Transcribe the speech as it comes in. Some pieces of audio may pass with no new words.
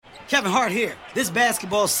Kevin Hart here. This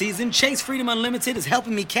basketball season, Chase Freedom Unlimited is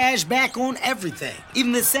helping me cash back on everything.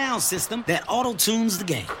 Even the sound system that auto-tunes the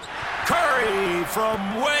game. Curry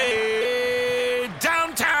from way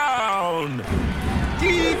downtown.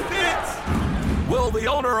 Defense! Will the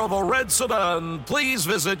owner of a red sedan please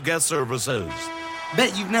visit guest services?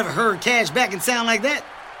 Bet you've never heard cash back and sound like that.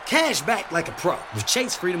 Cash back like a pro with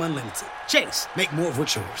Chase Freedom Unlimited. Chase, make more of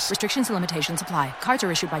what's yours. Restrictions and limitations apply. Cards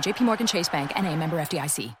are issued by JPMorgan Chase Bank, N.A., member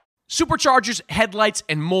FDIC. Superchargers, headlights,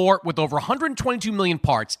 and more. With over 122 million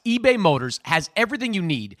parts, eBay Motors has everything you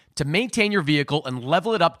need to maintain your vehicle and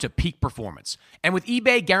level it up to peak performance. And with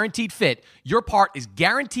eBay Guaranteed Fit, your part is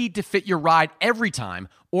guaranteed to fit your ride every time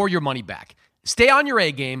or your money back. Stay on your A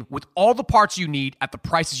game with all the parts you need at the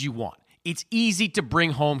prices you want. It's easy to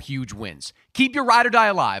bring home huge wins. Keep your ride or die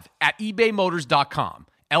alive at ebaymotors.com.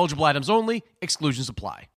 Eligible items only. Exclusions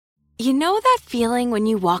apply. You know that feeling when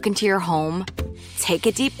you walk into your home, take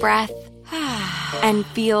a deep breath, and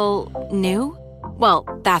feel new? Well,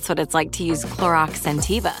 that's what it's like to use Clorox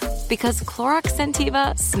Scentiva. Because Clorox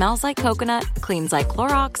Scentiva smells like coconut, cleans like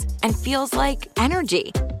Clorox, and feels like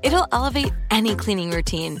energy. It'll elevate any cleaning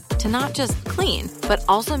routine to not just clean, but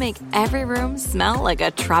also make every room smell like a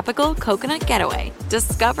tropical coconut getaway.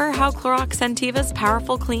 Discover how Clorox Scentiva's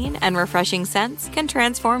powerful clean and refreshing scents can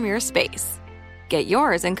transform your space. Get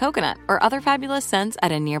yours in coconut or other fabulous scents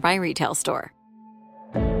at a nearby retail store.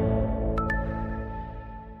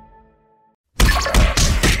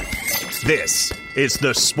 This is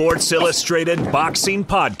the Sports Illustrated Boxing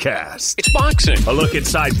Podcast. It's boxing. A look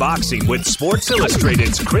inside boxing with Sports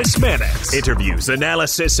Illustrated's Chris Mannix. Interviews,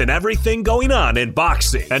 analysis, and everything going on in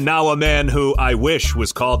boxing. And now a man who I wish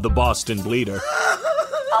was called the Boston Bleeder.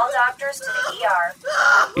 All doctors to the ER.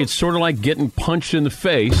 It's sort of like getting punched in the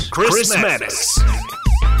face. Chris Mannix.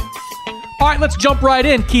 All right, let's jump right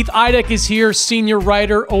in. Keith Idec is here, senior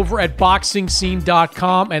writer over at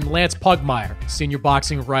BoxingScene.com, and Lance Pugmire, senior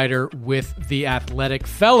boxing writer with The Athletic.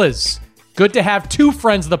 Fellas, good to have two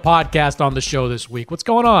friends of the podcast on the show this week. What's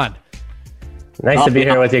going on? Nice to be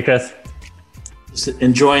here with you, Chris. Just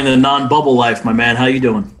enjoying the non-bubble life, my man. How you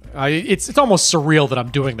doing? It's almost surreal that I'm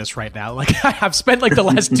doing this right now. Like, I've spent like the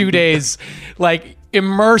last 2 days like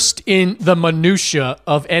immersed in the minutia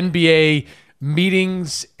of NBA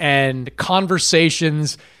meetings and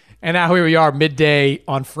conversations, and now here we are midday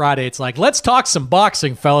on Friday. It's like, let's talk some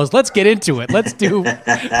boxing, fellas. Let's get into it. Let's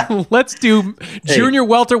do junior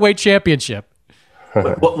welterweight championship.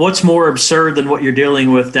 What's more absurd than what you're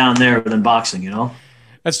dealing with down there than boxing, you know?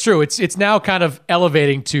 That's true. It's now kind of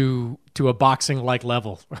elevating to a boxing-like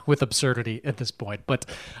level with absurdity at this point. But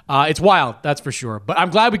it's wild, that's for sure. But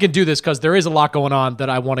I'm glad we can do this because there is a lot going on that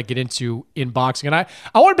I want to get into in boxing. And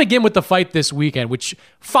I want to begin with the fight this weekend, which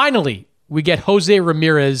finally we get Jose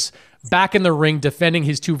Ramirez back in the ring defending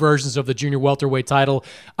his two versions of the junior welterweight title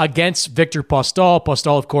against Victor Postol.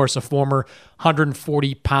 Postol, of course, a former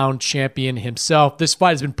 140-pound champion himself. This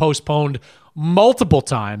fight has been postponed multiple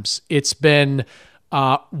times. It's been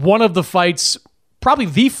one of the fights, probably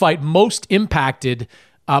the fight most impacted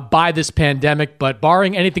by this pandemic, but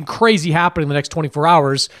barring anything crazy happening in the next 24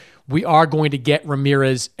 hours, we are going to get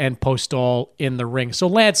Ramirez and Postol in the ring. So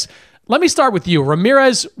Lance, let me start with you.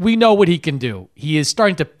 Ramirez, we know what he can do. He is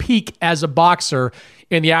starting to peak as a boxer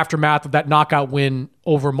in the aftermath of that knockout win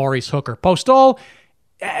over Maurice Hooker. Postol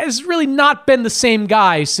has really not been the same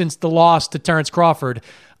guy since the loss to Terrence Crawford.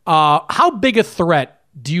 How big a threat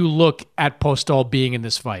do you look at Postol being in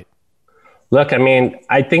this fight? Look, I mean,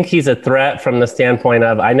 I think he's a threat from the standpoint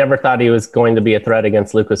of I never thought he was going to be a threat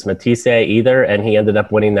against Lucas Matisse either, and he ended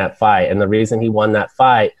up winning that fight. And the reason he won that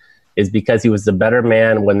fight is because he was the better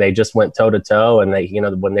man when they just went toe-to-toe and they,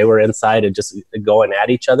 when they were inside and just going at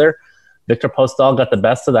each other. Victor Postol got the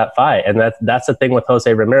best of that fight, and that's the thing with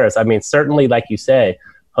Jose Ramirez. I mean, certainly, like you say,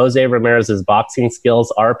 Jose Ramirez's boxing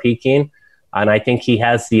skills are peaking, and I think he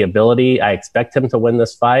has the ability. I expect him to win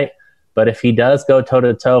this fight. But if he does go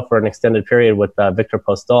toe-to-toe for an extended period with Victor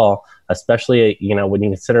Postol, especially, when you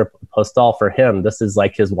consider Postol for him, this is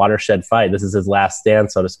like his watershed fight. This is his last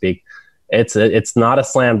stand, so to speak. It's not a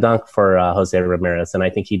slam dunk for Jose Ramirez, and I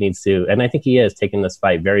think he needs to, and I think he is taking this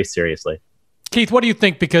fight very seriously. Keith, what do you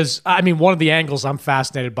think? Because, I mean, one of the angles I'm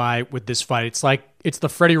fascinated by with this fight, it's the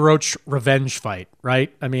Freddie Roach revenge fight,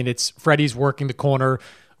 right? I mean, it's Freddie's working the corner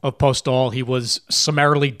of Postol. He was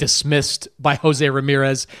summarily dismissed by Jose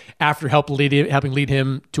Ramirez after helping lead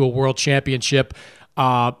him to a world championship.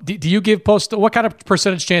 Do you give Postol, what kind of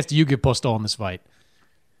percentage chance do you give Postol in this fight?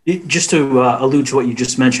 Just to allude to what you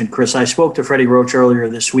just mentioned, Chris, I spoke to Freddie Roach earlier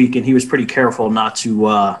this week, and he was pretty careful not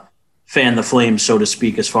to fan the flames, so to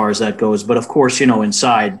speak, as far as that goes. But of course,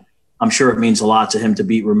 inside, I'm sure it means a lot to him to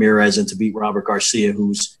beat Ramirez and to beat Robert Garcia,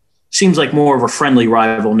 who's seems like more of a friendly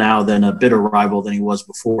rival now than a bitter rival than he was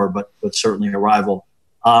before, but certainly a rival.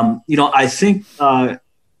 I think I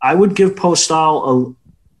would give Postol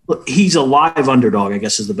he's a live underdog, I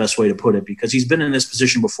guess is the best way to put it, because he's been in this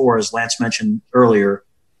position before, as Lance mentioned earlier.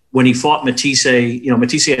 When he fought Matthysse,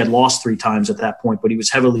 Matthysse had lost 3 times at that point, but he was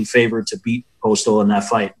heavily favored to beat Postol in that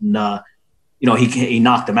fight. And, he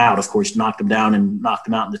knocked him out, of course, knocked him down and knocked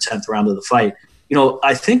him out in the 10th round of the fight.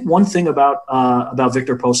 I think one thing about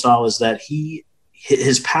Viktor Postol is that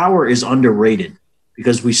his power is underrated,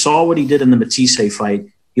 because we saw what he did in the Matthysse fight.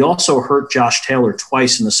 He also hurt Josh Taylor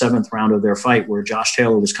twice in the 7th round of their fight, where Josh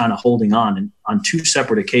Taylor was kind of holding on 2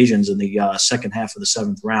 separate occasions in the second half of the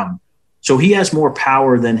 7th round. So he has more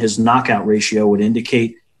power than his knockout ratio would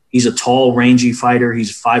indicate. He's a tall, rangy fighter.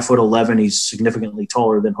 He's 5'11". He's significantly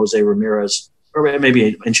taller than Jose Ramirez, or maybe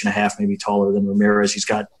an inch and a half, maybe taller than Ramirez. He's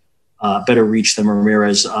got better reach than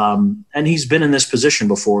Ramirez. And he's been in this position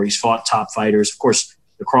before. He's fought top fighters. Of course,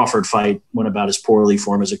 the Crawford fight went about as poorly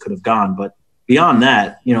for him as it could have gone. But beyond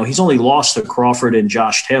that, he's only lost to Crawford and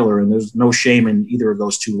Josh Taylor, and there's no shame in either of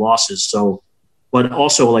those 2 losses. So, but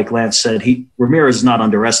also, like Lance said, Ramirez is not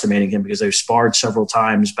underestimating him, because they've sparred several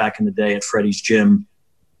times back in the day at Freddie's gym,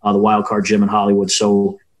 the Wild Card Gym in Hollywood.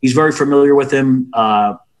 So he's very familiar with him.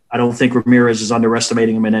 I don't think Ramirez is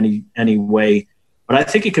underestimating him in any way. But I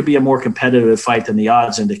think it could be a more competitive fight than the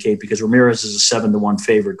odds indicate, because Ramirez is a 7-1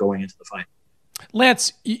 favorite going into the fight.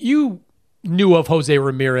 Lance, you knew of Jose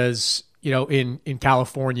Ramirez, in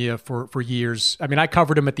California for years. I mean, I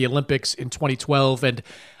covered him at the Olympics in 2012, and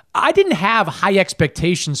I didn't have high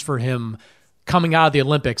expectations for him coming out of the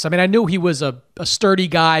Olympics. I mean, I knew he was a sturdy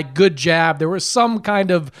guy, good jab. There was some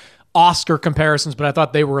kind of Oscar comparisons, but I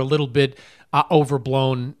thought they were a little bit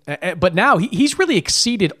overblown. But now he's really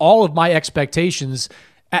exceeded all of my expectations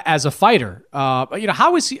as a fighter.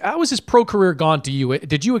 How is his pro career gone to you?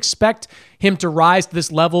 Did you expect him to rise to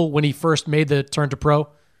this level when he first made the turn to pro?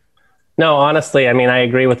 No, honestly, I mean, I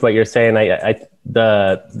agree with what you're saying.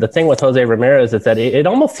 The thing with Jose Ramirez is that it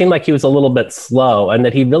almost seemed like he was a little bit slow, and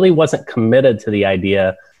that he really wasn't committed to the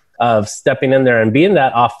idea of stepping in there and being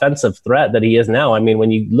that offensive threat that he is now. I mean,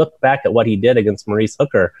 when you look back at what he did against Maurice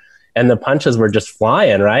Hooker, and the punches were just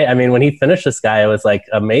flying, right? I mean, when he finished this guy, it was like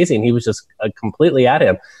amazing. He was just completely at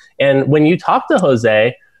him. And when you talk to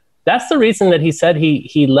Jose, that's the reason that he said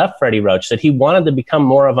he left Freddie Roach, that he wanted to become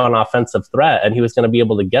more of an offensive threat, and he was going to be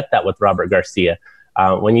able to get that with Robert Garcia.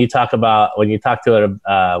 When you talk to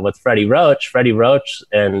it with Freddie Roach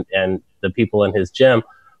and the people in his gym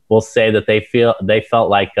will say that they felt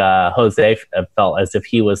like Jose felt as if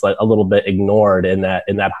he was like a little bit ignored in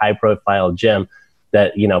that high profile gym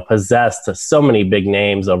that possessed so many big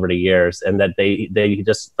names over the years, and that they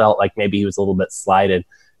just felt like maybe he was a little bit slighted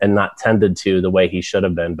and not tended to the way he should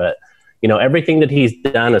have been. But, everything that he's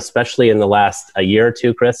done, especially in the last a year or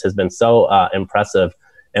two, Chris, has been so impressive.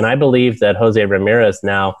 And I believe that Jose Ramirez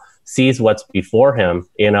now sees what's before him.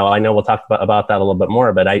 I know we'll talk about that a little bit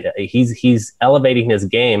more, but he's elevating his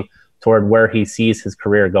game toward where he sees his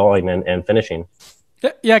career going and finishing.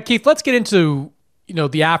 Yeah, Keith, let's get into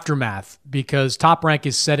the aftermath, because Top Rank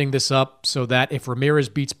is setting this up so that if Ramirez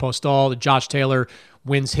beats Postol, Josh Taylor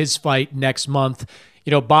wins his fight next month.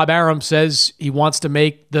 Bob Arum says he wants to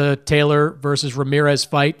make the Taylor versus Ramirez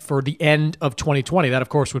fight for the end of 2020. That, of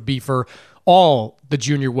course, would be for all the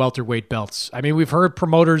junior welterweight belts. I mean, we've heard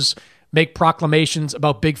promoters make proclamations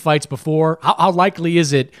about big fights before. How likely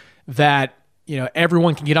is it that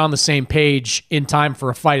everyone can get on the same page in time for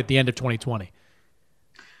a fight at the end of 2020?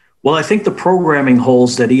 Well, I think the programming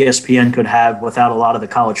holes that ESPN could have without a lot of the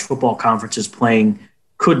college football conferences playing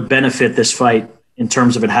could benefit this fight in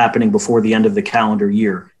terms of it happening before the end of the calendar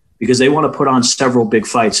year, because they want to put on several big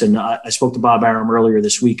fights. And I spoke to Bob Arum earlier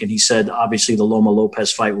this week, and he said, obviously, the Loma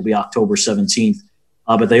Lopez fight will be October 17th.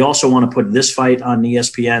 But they also want to put this fight on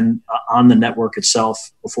ESPN on the network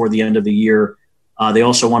itself before the end of the year. They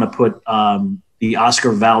also want to put the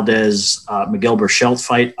Oscar Valdez, Miguel Berchelt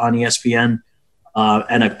fight on ESPN.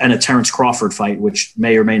 And a Terrence Crawford fight, which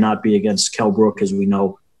may or may not be against Kell Brook, as we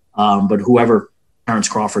know. But whoever Terrence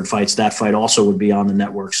Crawford fights, that fight also would be on the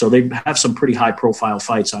network. So they have some pretty high-profile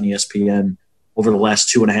fights on ESPN over the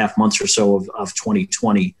last 2.5 months or so of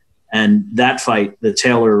 2020. And that fight, the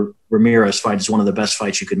Taylor-Ramirez fight, is one of the best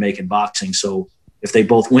fights you could make in boxing. So if they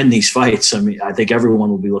both win these fights, I think everyone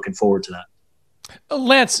will be looking forward to that.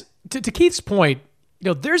 Lance, to Keith's point,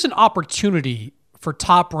 there's an opportunity for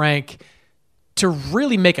Top Rank to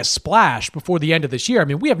really make a splash before the end of this year. I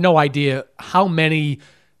mean, we have no idea how many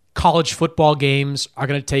college football games are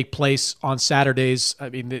going to take place on Saturdays. I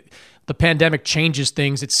mean, the the pandemic changes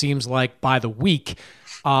things, it seems like, by the week.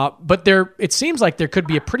 But it seems like there could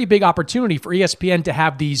be a pretty big opportunity for ESPN to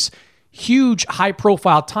have these huge,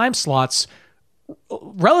 high-profile time slots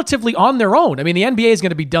relatively on their own. I mean, the NBA is going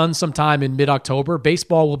to be done sometime in mid-October.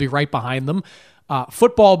 Baseball will be right behind them.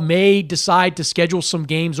 Football may decide to schedule some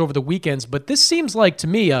games over the weekends, but this seems like, to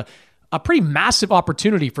me, a pretty massive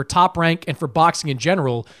opportunity for Top Rank and for boxing in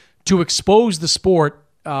general to expose the sport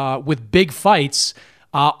with big fights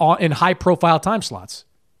in high-profile time slots.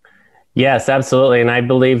 Yes, absolutely. And I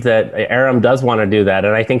believe that Arum does want to do that.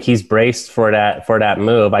 And I think he's braced for that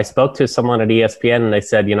move. I spoke to someone at ESPN and they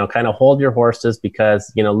said, kind of hold your horses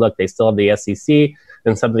because, look, they still have the SEC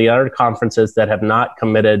and some of the other conferences that have not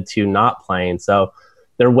committed to not playing. So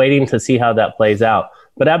they're waiting to see how that plays out.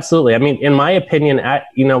 But absolutely. I mean, in my opinion,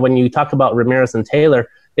 when you talk about Ramirez and Taylor,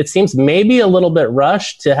 it seems maybe a little bit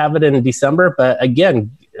rushed to have it in December. But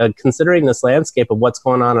again, considering this landscape of what's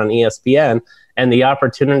going on ESPN, and the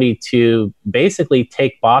opportunity to basically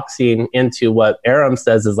take boxing into what Arum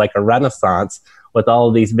says is like a renaissance with all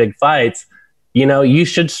of these big fights, you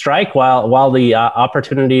should strike while the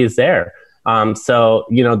opportunity is there. So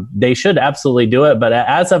they should absolutely do it. But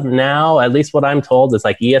as of now, at least what I'm told is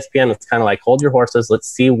like ESPN, it's kind of like, hold your horses. Let's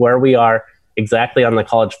see where we are exactly on the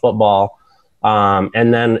college football.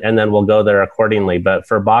 And then we'll go there accordingly. But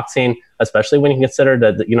for boxing, especially when you consider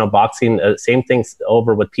that, boxing, same thing's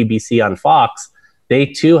over with PBC on Fox, they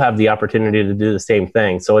too have the opportunity to do the same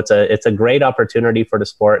thing. So it's a great opportunity for the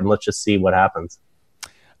sport, and let's just see what happens.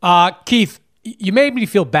 Keith, you made me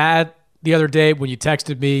feel bad the other day when you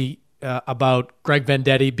texted me about Greg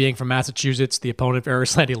Vendetti being from Massachusetts, the opponent of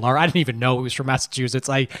Erislandy Lara. I didn't even know he was from Massachusetts.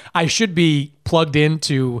 I should be plugged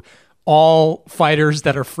into all fighters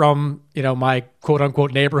that are from, my quote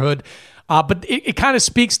unquote neighborhood. But it kind of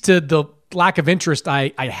speaks to the lack of interest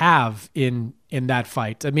I have in that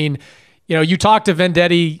fight. I mean, you talk to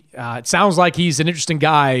Vendetti, it sounds like he's an interesting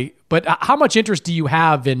guy, but how much interest do you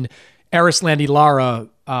have in Erislandy Lara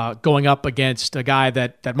going up against a guy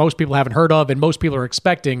that most people haven't heard of and most people are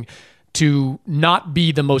expecting to not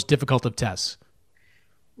be the most difficult of tests?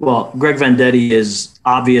 Well, Greg Vendetti is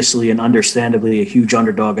obviously and understandably a huge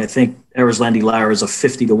underdog. I think Erislandy Lara is a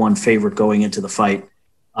 50-1 favorite going into the fight.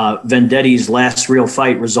 Vendetti's last real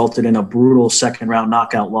fight resulted in a brutal second-round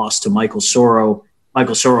knockout loss to Michael Soro.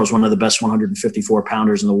 Michael Soro is one of the best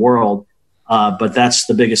 154-pounders in the world, but that's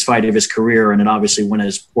the biggest fight of his career, and it obviously went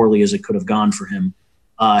as poorly as it could have gone for him.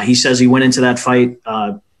 He says he went into that fight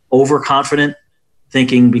overconfident,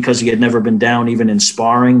 thinking because he had never been down even in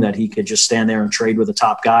sparring that he could just stand there and trade with a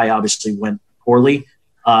top guy. Obviously went poorly.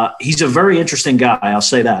 He's a very interesting guy, I'll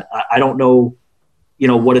say that. I don't know,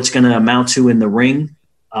 what it's going to amount to in the ring,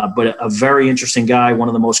 but a very interesting guy, one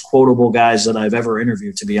of the most quotable guys that I've ever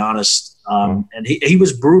interviewed, to be honest. And he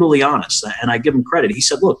was brutally honest, and I give him credit. He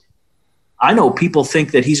said, look, I know people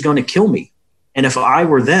think that he's going to kill me. And if I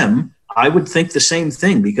were them, I would think the same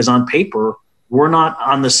thing because on paper, we're not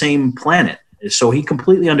on the same planet. So he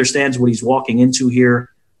completely understands what he's walking into here,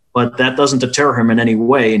 but that doesn't deter him in any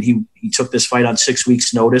way. And he took this fight on 6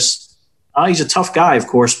 weeks' notice. He's a tough guy, of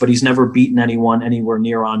course, but he's never beaten anyone anywhere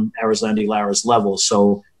near on Erislandy Lara's level.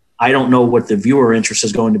 So I don't know what the viewer interest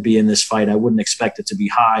is going to be in this fight. I wouldn't expect it to be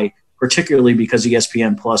high, particularly because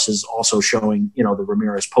ESPN Plus is also showing, the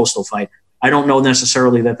Ramirez Postal fight. I don't know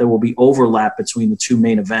necessarily that there will be overlap between the two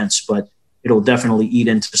main events, but it'll definitely eat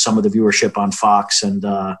into some of the viewership on Fox. And,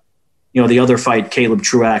 the other fight, Caleb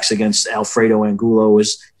Truax against Alfredo Angulo,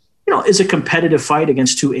 is a competitive fight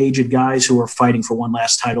against two aged guys who are fighting for one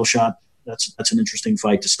last title shot. That's an interesting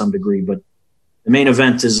fight to some degree, but the main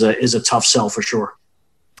event is a tough sell for sure.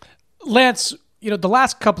 Lance, the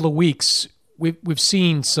last couple of weeks we've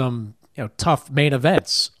seen some tough main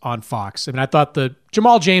events on Fox. I mean, I thought the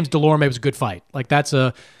Jamal James Delorme was a good fight. Like that's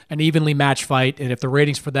an evenly matched fight, and if the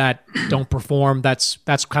ratings for that don't perform, that's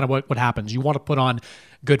kind of what happens. You want to put on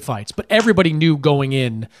good fights, but everybody knew going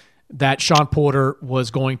in that Sean Porter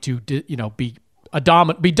was going to be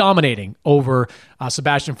dominating over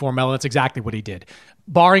Sebastian Formella. That's exactly what he did.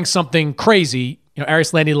 Barring something crazy,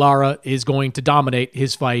 Erislandy Lara is going to dominate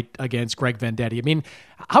his fight against Greg Vendetti. I mean,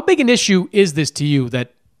 how big an issue is this to you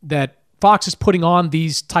that Fox is putting on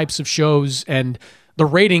these types of shows and the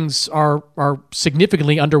ratings are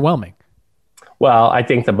significantly underwhelming? Well, I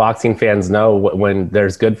think the boxing fans know when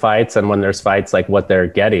there's good fights and when there's fights like what they're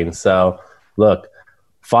getting. So look,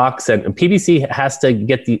 Fox and PBC has to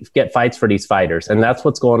get fights for these fighters. And that's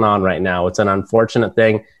what's going on right now. It's an unfortunate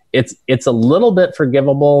thing. It's a little bit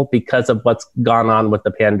forgivable because of what's gone on with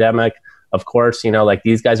the pandemic. Of course, like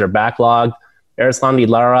these guys are backlogged. Erislandy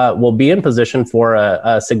Lara will be in position for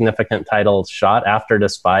a significant title shot after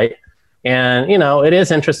this fight. And, it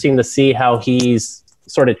is interesting to see how he's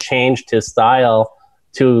sort of changed his style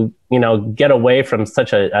to, get away from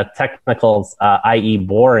such a technical, i.e.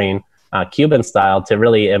 boring Cuban style to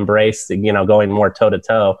really embrace, going more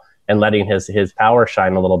toe-to-toe and letting his power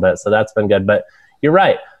shine a little bit. So that's been good. But you're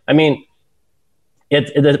right. I mean,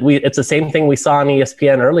 it's the same thing we saw on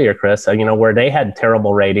ESPN earlier, Chris, where they had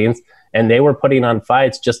terrible ratings and they were putting on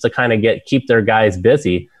fights just to kind of keep their guys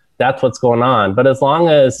busy. That's what's going on. But as long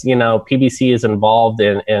as, PBC is involved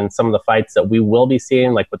in some of the fights that we will be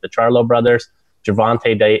seeing, like with the Charlo brothers,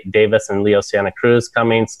 Gervonta Davis and Leo Santa Cruz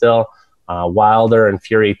coming still, Wilder and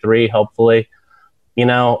Fury 3, hopefully.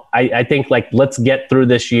 I think let's get through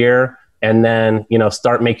this year and then,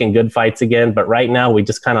 start making good fights again. But right now we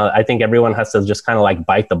just I think everyone has to just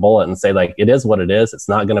bite the bullet and say it is what it is. It's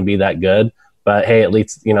not going to be that good, but hey, at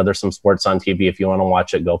least, there's some sports on TV. If you want to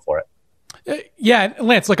watch it, go for it. Yeah,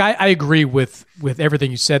 Lance, look, I agree with everything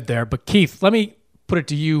you said there, but Keith, let me put it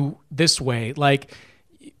to you this way.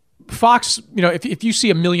 Fox, if you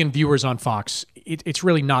see 1 million viewers on Fox, it's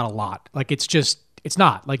really not a lot. It's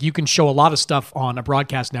not. You can show a lot of stuff on a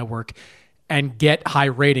broadcast network and get high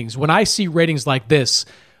ratings. When I see ratings like this,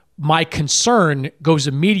 my concern goes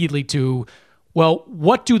immediately to, well,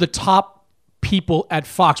 what do the top people at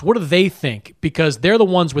Fox, what do they think? Because they're the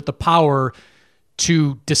ones with the power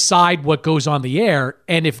to decide what goes on the air.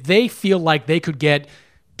 And if they feel like they could get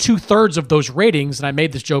 2/3 of those ratings, and I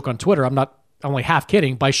made this joke on Twitter, I'm only half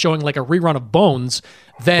kidding, by showing a rerun of Bones,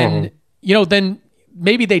 then, then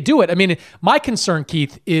maybe they do it. I mean, my concern,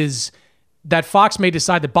 Keith, is that Fox may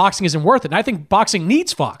decide that boxing isn't worth it. And I think boxing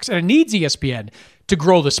needs Fox and it needs ESPN to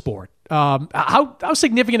grow the sport. How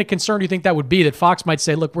significant a concern do you think that would be, that Fox might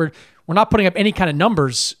say, look, we're not putting up any kind of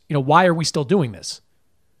numbers. Why are we still doing this?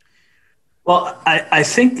 Well, I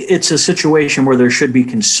think it's a situation where there should be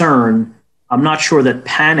concern. I'm not sure that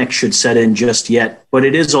panic should set in just yet, but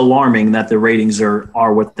it is alarming that the ratings are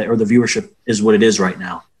what or the viewership is what it is right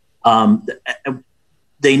now.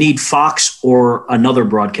 They need Fox or another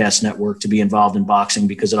broadcast network to be involved in boxing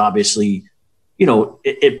because it obviously,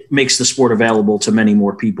 it makes the sport available to many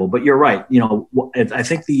more people. But you're right. I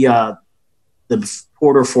think the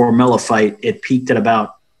Porter Formella fight, it peaked at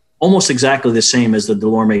about almost exactly the same as the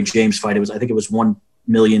Delorme James fight. I think it was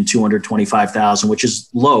 1,225,000, which is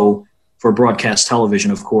low for broadcast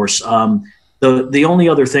television, of course. The only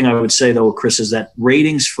other thing I would say, though, Chris, is that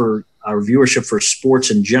ratings for our viewership for sports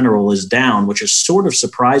in general is down, which is sort of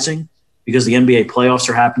surprising because the NBA playoffs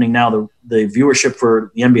are happening now. The viewership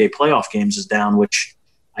for the NBA playoff games is down, which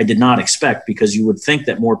I did not expect because you would think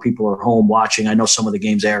that more people are home watching. I know some of the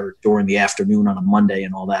games air during the afternoon on a Monday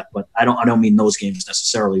and all that, but I don't mean those games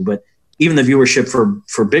necessarily. But even the viewership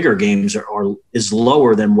for bigger games is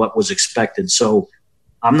lower than what was expected. So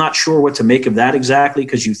I'm not sure what to make of that exactly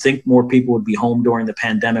because you think more people would be home during the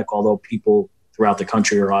pandemic, although people throughout the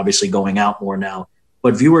country are obviously going out more now.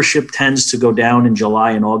 But viewership tends to go down in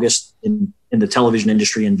July and August in the television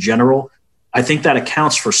industry in general. I think that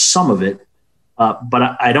accounts for some of it.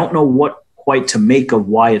 But I don't know what quite to make of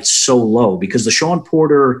why it's so low because the Sean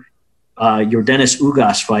Porter, Yordenis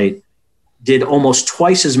Ugas fight did almost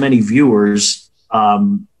twice as many viewers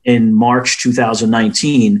in March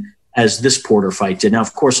 2019 as this Porter fight did. Now,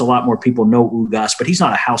 of course, a lot more people know Ugas, but he's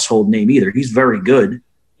not a household name either. He's very good.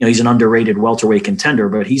 He's an underrated welterweight contender,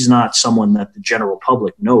 but he's not someone that the general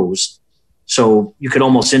public knows. So you could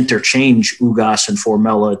almost interchange Ugas and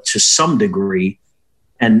Formella to some degree.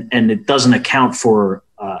 And it doesn't account for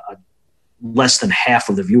less than half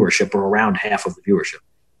of the viewership or around half of the viewership.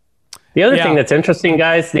 The other thing that's interesting,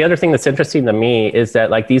 guys, to me is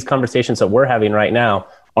that these conversations that we're having right now,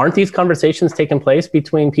 aren't these conversations taking place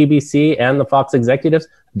between PBC and the Fox executives?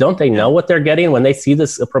 Don't they know what they're getting when they see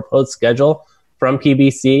this proposed schedule from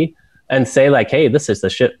PBC and say hey, this is the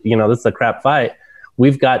shit, this is a crap fight.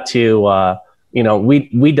 We've got to,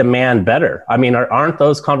 we demand better. I mean, aren't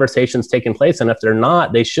those conversations taking place? And if they're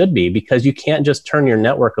not, they should be, because you can't just turn your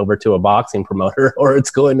network over to a boxing promoter or it's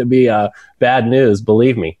going to be bad news,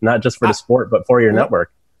 believe me, not just for the sport, but for your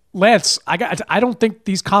network. Lance, I don't think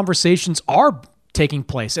these conversations are taking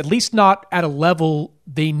place, at least not at a level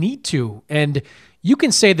they need to. And you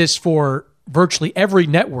can say this for virtually every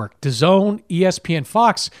network, DAZN, ESPN,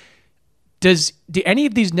 Fox. Do any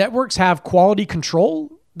of these networks have quality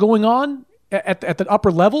control going on at the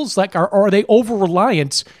upper levels? Are they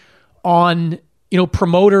over-reliant on,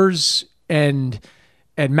 promoters and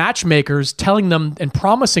matchmakers telling them and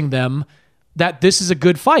promising them that this is a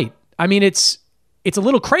good fight? I mean, it's a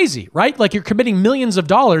little crazy, right? You're committing millions of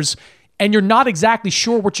dollars and you're not exactly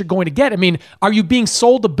sure what you're going to get. I mean, are you being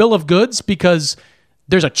sold a bill of goods because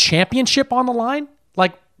there's a championship on the line?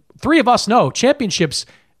 three of us know championships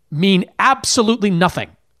mean absolutely nothing.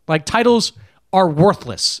 Like titles are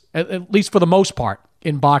worthless, at least for the most part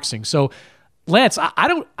in boxing. So Lance, I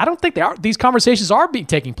don't think these conversations are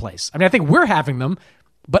taking place. I mean, I think we're having them,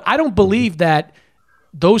 but I don't believe that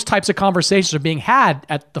those types of conversations are being had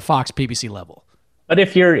at the Fox PBC level. But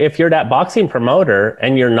if you're that boxing promoter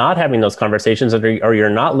and you're not having those conversations, or you're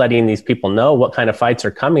not letting these people know what kind of fights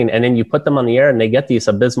are coming, and then you put them on the air and they get these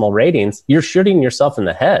abysmal ratings, you're shooting yourself in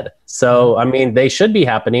the head. So, I mean, they should be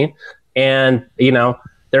happening. And,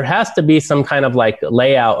 there has to be some kind of like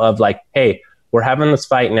layout of like, hey, we're having this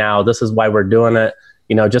fight now. This is why we're doing it.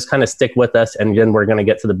 Just kind of stick with us. And then we're going to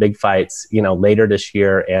get to the big fights, later this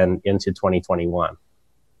year and into 2021.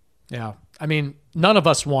 Yeah. I mean, none of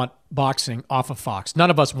us want boxing off of Fox. None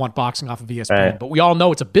of us want boxing off of ESPN, right. But we all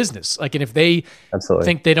know it's a business. Like, and if they Absolutely.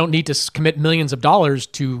 think they don't need to commit millions of dollars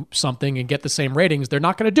to something and get the same ratings, they're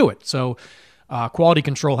not going to do it. So quality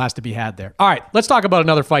control has to be had there. All right, let's talk about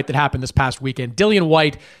another fight that happened this past weekend. Dillian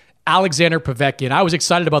Whyte, Alexander Povetkin. I was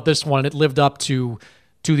excited about this one. It lived up to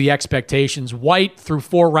the expectations. Whyte, through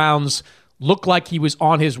 4 rounds, looked like he was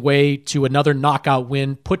on his way to another knockout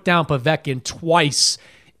win, put down Povetkin twice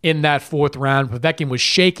in that 4th round. Povetkin was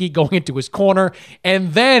shaky going into his corner.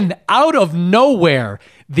 And then out of nowhere,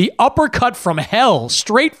 the uppercut from hell,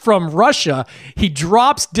 straight from Russia, he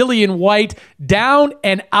drops Dillian Whyte down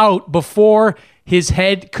and out before his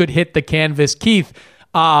head could hit the canvas. Keith,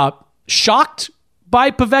 shocked by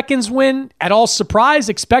Povetkin's win? At all surprised?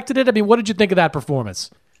 Expected it? I mean, what did you think of that performance?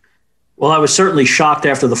 Well, I was certainly shocked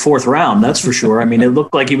after the 4th round, that's for sure. I mean, it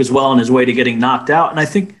looked like he was well on his way to getting knocked out. And I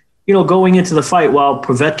think, going into the fight, while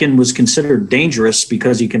Povetkin was considered dangerous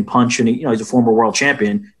because he can punch and he's a former world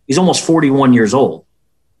champion, he's almost 41 years old.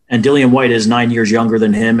 And Dillian Whyte is 9 years younger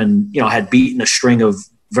than him and, had beaten a string of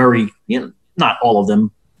very, not all of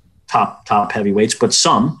them top heavyweights, but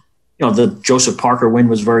some. The Joseph Parker win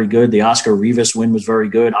was very good. The Oscar Rivas win was very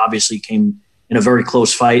good. Obviously came in a very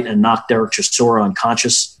close fight and knocked Derek Chisora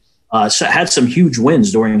unconscious. So had some huge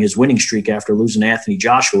wins during his winning streak after losing to Anthony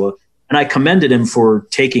Joshua. And I commended him for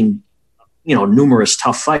taking, numerous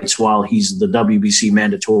tough fights while he's the WBC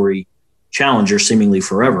mandatory challenger seemingly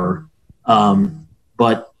forever.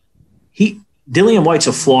 But Dillian Whyte's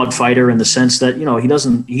a flawed fighter in the sense that,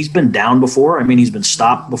 he's been down before. I mean, he's been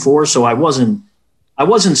stopped before. So I wasn't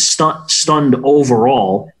stunned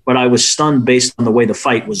overall, but I was stunned based on the way the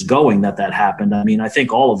fight was going that happened. I mean, I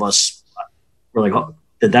think all of us were like, oh,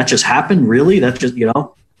 did that just happen? Really? That just,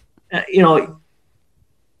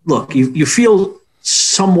 look, you feel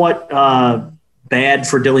somewhat bad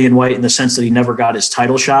for Dillian Whyte in the sense that he never got his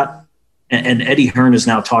title shot. And Eddie Hearn is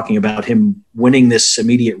now talking about him winning this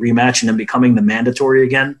immediate rematch and then becoming the mandatory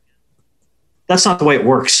again. That's not the way it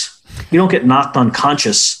works. You don't get knocked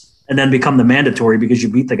unconscious and then become the mandatory because you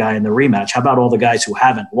beat the guy in the rematch. How about all the guys who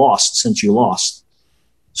haven't lost since you lost?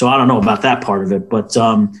 So I don't know about that part of it, but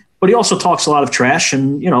he also talks a lot of trash,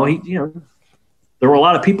 and there were a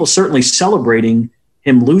lot of people certainly celebrating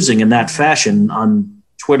him losing in that fashion on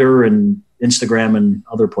Twitter and Instagram and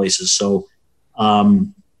other places. So,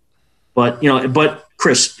 but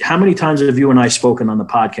Chris, how many times have you and I spoken on the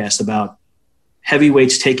podcast about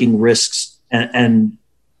heavyweights taking risks and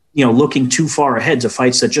looking too far ahead to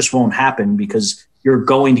fights that just won't happen because you're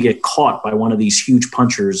going to get caught by one of these huge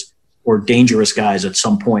punchers or dangerous guys at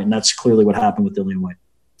some point. And that's clearly what happened with Dillian Whyte.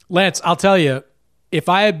 Lance, I'll tell you, if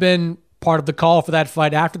I had been part of the call for that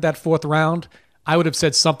fight after that 4th round, I would have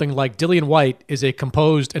said something like, Dillian Whyte is a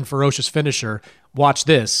composed and ferocious finisher. Watch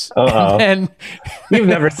this. And you've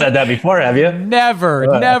never said that before, have you? Never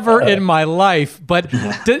in my life. But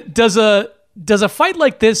does a fight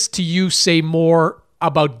like this to you say more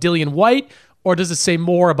about Dillian Whyte, or does it say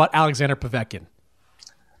more about Alexander Povetkin?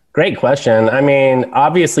 Great question. I mean,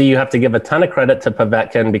 obviously you have to give a ton of credit to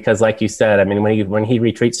Povetkin because, like you said, I mean, when he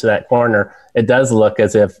retreats to that corner, it does look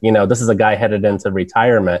as if, this is a guy headed into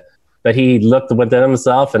retirement. But he looked within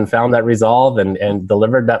himself and found that resolve and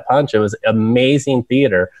delivered that punch. It was amazing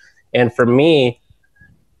theater. And for me,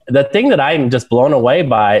 the thing that I'm just blown away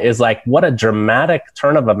by is like what a dramatic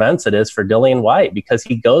turn of events it is for Dillian Whyte, because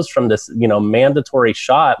he goes from this, mandatory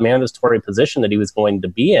position that he was going to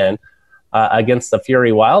be in against the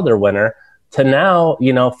Fury Wilder winner to now,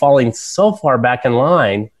 falling so far back in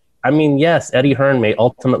line. I mean, yes, Eddie Hearn may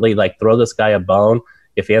ultimately throw this guy a bone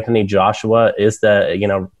if Anthony Joshua is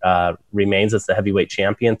remains as the heavyweight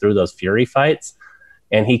champion through those Fury fights,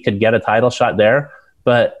 and he could get a title shot there.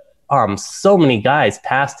 But so many guys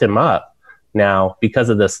passed him up now because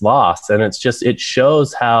of this loss. And it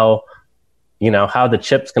shows how, how the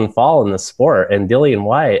chips can fall in the sport. And Dillian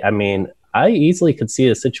Whyte, I mean, I easily could see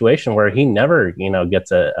a situation where he never,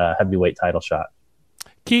 gets a heavyweight title shot.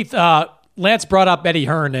 Keith, Lance brought up Eddie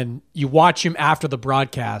Hearn, and you watch him after the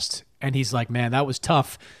broadcast, and he's like, man, that was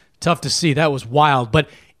tough to see. That was wild. But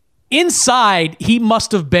inside, he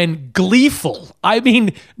must have been gleeful. I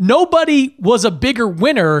mean, nobody was a bigger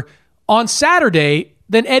winner on Saturday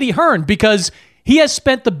than Eddie Hearn, because he has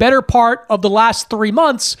spent the better part of the last 3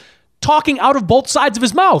 months talking out of both sides of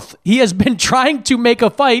his mouth. He has been trying to make a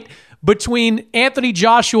fight between Anthony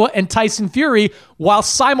Joshua and Tyson Fury while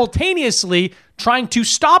simultaneously trying to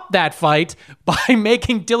stop that fight by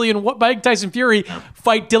making Tyson Fury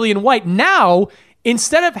fight Dillian Whyte. Now,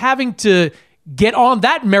 instead of having to get on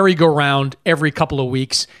that merry-go-round every couple of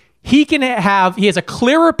weeks, he has a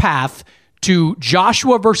clearer path to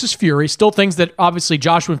Joshua versus Fury, still things that obviously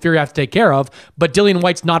Joshua and Fury have to take care of, but Dillian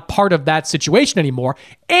Whyte's not part of that situation anymore.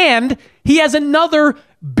 And he has another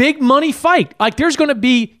big money fight. Like, there's going to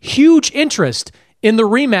be huge interest in the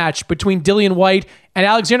rematch between Dillian Whyte and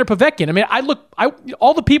Alexander Povetkin. I mean,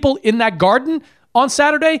 all the people in that garden on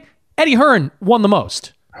Saturday, Eddie Hearn won the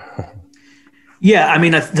most. Yeah, I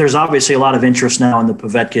mean, there's obviously a lot of interest now in the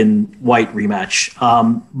Povetkin-Whyte rematch.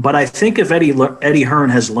 But I think if Eddie Hearn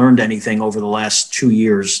has learned anything over the last 2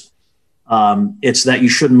 years, it's that you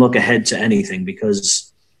shouldn't look ahead to anything,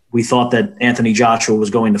 because we thought that Anthony Joshua was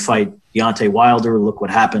going to fight Deontay Wilder. Look what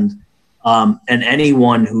happened. And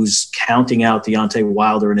anyone who's counting out Deontay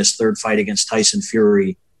Wilder in his third fight against Tyson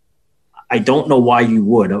Fury, I don't know why you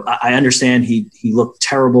would. I understand he looked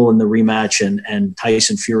terrible in the rematch, and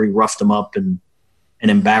Tyson Fury roughed him up and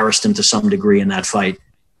embarrassed him to some degree in that fight.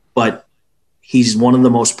 But he's one of the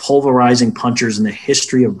most pulverizing punchers in the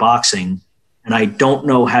history of boxing, and I don't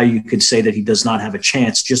know how you could say that he does not have a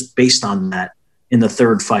chance just based on that in the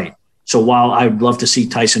third fight. So while I'd love to see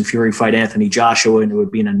Tyson Fury fight Anthony Joshua, and it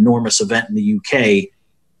would be an enormous event in the UK,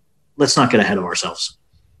 let's not get ahead of ourselves.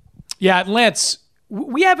 Yeah, Lance,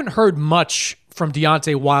 we haven't heard much from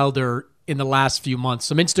Deontay Wilder in the last few months.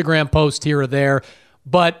 Some Instagram posts here or there,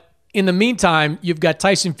 but in the meantime, you've got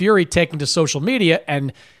Tyson Fury taking to social media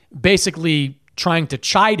and basically trying to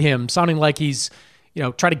chide him, sounding like he's,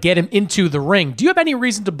 trying to get him into the ring. Do you have any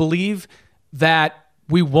reason to believe that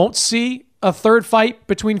we won't see a third fight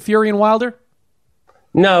between Fury and Wilder?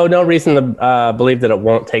 No reason to believe that it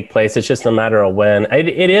won't take place. It's just a matter of when.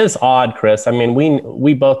 It is odd, Chris. I mean,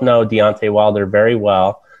 we both know Deontay Wilder very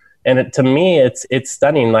well. And to me, it's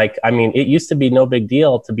stunning. Like, I mean, it used to be no big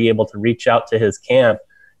deal to be able to reach out to his camp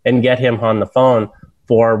and get him on the phone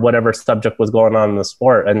for whatever subject was going on in the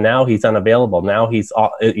sport. And now he's unavailable. Now he's,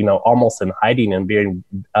 almost in hiding and being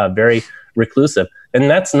very reclusive. And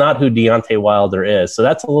that's not who Deontay Wilder is. So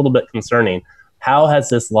that's a little bit concerning. How has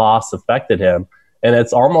this loss affected him? And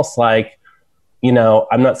it's almost like,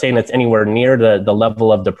 I'm not saying it's anywhere near the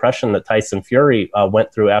level of depression that Tyson Fury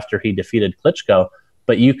went through after he defeated Klitschko,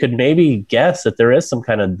 but you could maybe guess that there is some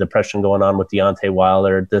kind of depression going on with Deontay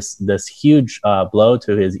Wilder, this huge blow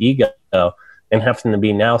to his ego, and having to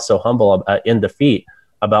be now so humble in defeat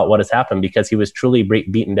about what has happened, because he was truly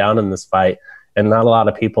beaten down in this fight, and not a lot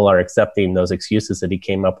of people are accepting those excuses that he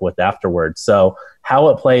came up with afterwards. So how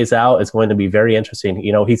it plays out is going to be very interesting.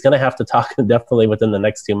 He's going to have to talk definitely within the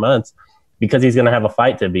next 2 months, because he's going to have a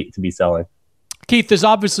fight to be selling. Keith, there's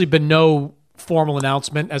obviously been no formal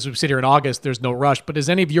announcement as we sit here in August. There's no rush, but does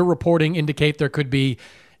any of your reporting indicate there could be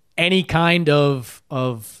any kind of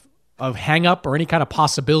hang up or any kind of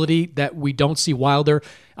possibility that we don't see Wilder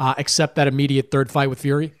accept that immediate third fight with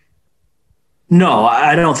Fury? No,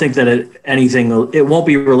 I don't think that it won't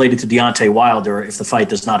be related to Deontay Wilder if the fight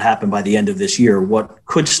does not happen by the end of this year. What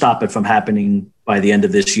could stop it from happening by the end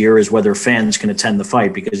of this year is whether fans can attend the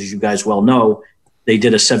fight, because as you guys well know, they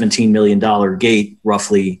did a $17 million gate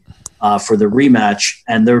roughly for the rematch,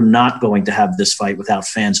 and they're not going to have this fight without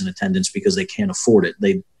fans in attendance because they can't afford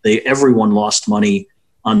it. Everyone lost money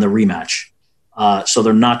on the rematch. So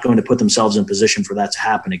they're not going to put themselves in position for that to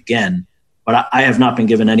happen again. But I have not been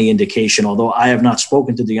given any indication, although I have not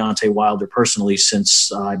spoken to Deontay Wilder personally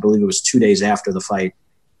since I believe it was 2 days after the fight,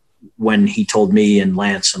 when he told me and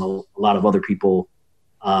Lance and a lot of other people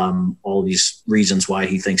all these reasons why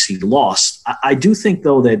he thinks he lost. I do think,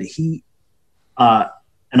 though, that he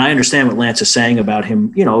and I understand what Lance is saying about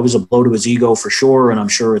him. It was a blow to his ego for sure, and I'm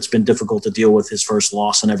sure it's been difficult to deal with his first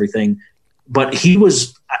loss and everything. But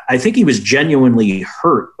I think he was genuinely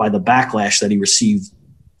hurt by the backlash that he received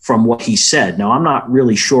from what he said. Now, I'm not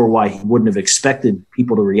really sure why he wouldn't have expected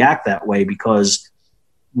people to react that way, because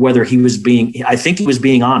I think he was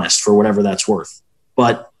being honest, for whatever that's worth.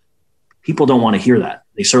 But people don't want to hear that.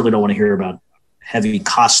 They certainly don't want to hear about heavy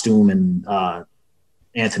costume and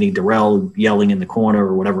Anthony Durrell yelling in the corner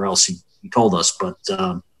or whatever else he told us. But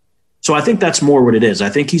so I think that's more what it is. I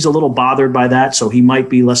think he's a little bothered by that, so he might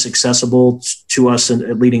be less accessible to us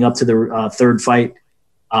leading up to the third fight.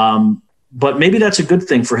 But maybe that's a good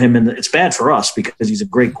thing for him, and it's bad for us because he's a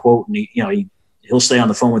great quote, and he'll stay on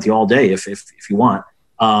the phone with you all day if you want.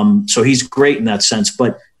 So he's great in that sense.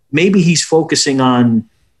 But maybe he's focusing on,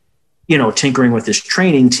 tinkering with his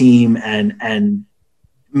training team and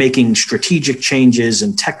making strategic changes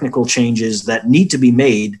and technical changes that need to be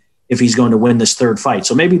made if he's going to win this third fight.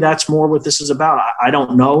 So maybe that's more what this is about. I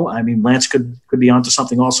don't know. I mean, Lance could be onto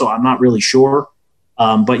something also. I'm not really sure.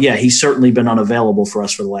 But yeah, he's certainly been unavailable for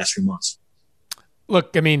us for the last few months.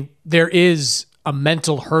 Look, I mean, there is a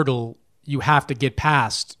mental hurdle you have to get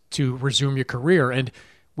past to resume your career. And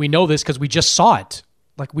we know this because we just saw it.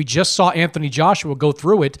 Like, we just saw Anthony Joshua go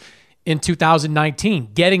through it in 2019,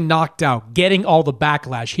 getting knocked out, getting all the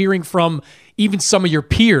backlash, hearing from even some of your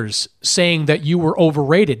peers saying that you were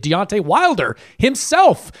overrated. Deontay Wilder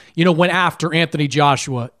himself, went after Anthony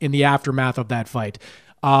Joshua in the aftermath of that fight.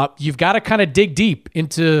 You've got to kind of dig deep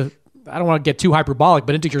into, I don't want to get too hyperbolic,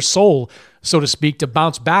 but into your soul, so to speak, to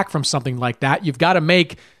bounce back from something like that. You've got to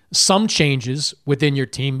make some changes within your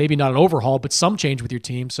team, maybe not an overhaul, but some change with your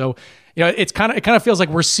team. So, it kind of feels like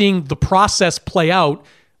we're seeing the process play out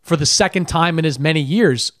for the second time in as many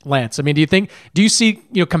years, Lance. I mean, do you see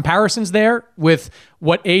comparisons there with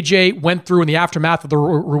what AJ went through in the aftermath of the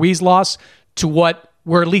Ruiz loss to what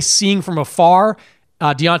we're at least seeing from afar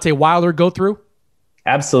Deontay Wilder go through?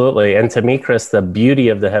 Absolutely. And to me, Chris, the beauty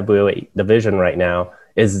of the heavyweight division right now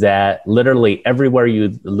is that literally everywhere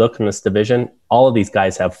you look in this division, all of these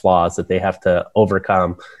guys have flaws that they have to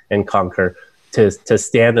overcome and conquer to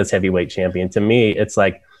stand as heavyweight champion. To me, it's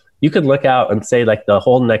like you could look out and say like the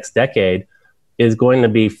whole next decade is going to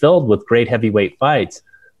be filled with great heavyweight fights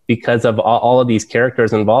because of all of these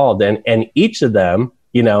characters involved. And each of them,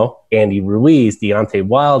 Andy Ruiz, Deontay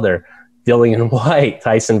Wilder, Dillian White,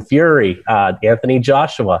 Tyson Fury, Anthony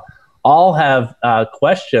Joshua, all have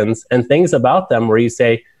questions and things about them where you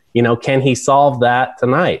say, can he solve that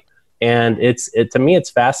tonight? And to me, it's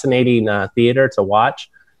fascinating theater to watch.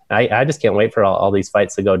 I just can't wait for all these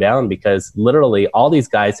fights to go down because literally all these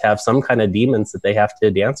guys have some kind of demons that they have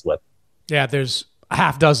to dance with. Yeah, there's a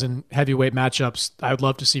half dozen heavyweight matchups I would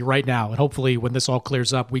love to see right now. And hopefully when this all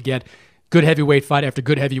clears up, we get good heavyweight fight after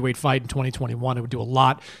good heavyweight fight in 2021. It would do a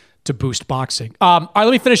lot to boost boxing. All right,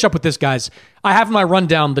 let me finish up with this, guys. I have in my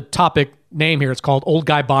rundown the topic name here. It's called Old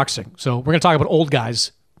Guy Boxing. So we're going to talk about old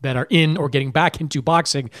guys that are in or getting back into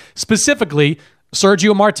boxing, specifically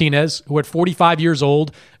Sergio Martinez, who at 45 years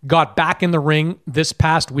old got back in the ring this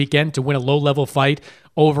past weekend to win a low-level fight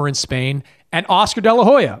over in Spain, and Oscar De La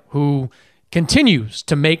Hoya, who continues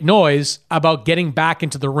to make noise about getting back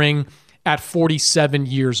into the ring at 47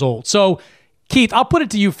 years old. So, Keith, I'll put it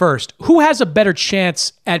to you first. Who has a better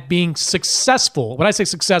chance at being successful? When I say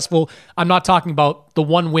successful, I'm not talking about the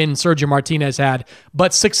one win Sergio Martinez had,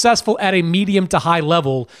 but successful at a medium to high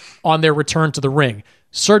level on their return to the ring.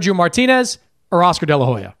 Sergio Martinez or Oscar De La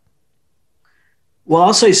Hoya? Well,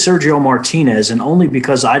 I'll say Sergio Martinez, and only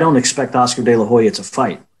because I don't expect Oscar De La Hoya to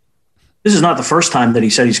fight. This is not the first time that he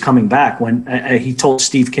said he's coming back. When he told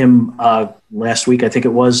Steve Kim last week, I think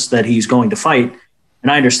it was, that he's going to fight. And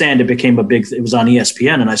I understand it was on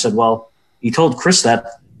ESPN. And I said, well, he told Chris that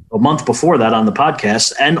a month before that on the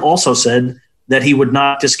podcast, and also said that he would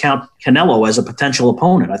not discount Canelo as a potential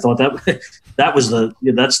opponent. I thought that's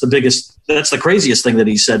the craziest thing that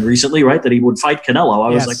he said recently, right? That he would fight Canelo.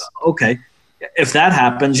 I was like, okay, if that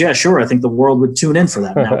happens, yeah, sure. I think the world would tune in for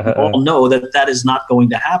that. Now we all know that is not going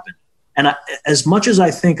to happen. And as much as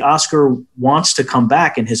I think Oscar wants to come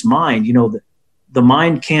back in his mind, the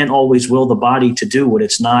mind can't always will the body to do what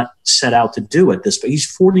it's not set out to do at this. But he's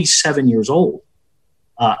 47 years old.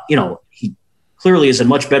 He clearly is in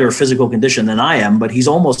much better physical condition than I am, but he's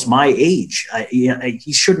almost my age.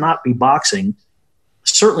 He should not be boxing,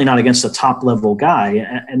 certainly not against a top-level guy.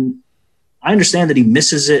 And I understand that he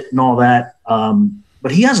misses it and all that,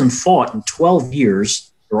 but he hasn't fought in 12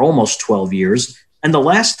 years, or almost 12 years. And the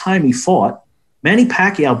last time he fought, Manny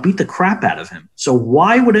Pacquiao beat the crap out of him. So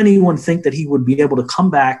why would anyone think that he would be able to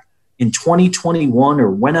come back in 2021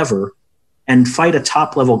 or whenever and fight a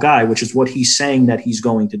top-level guy, which is what he's saying that he's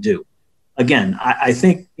going to do? Again, I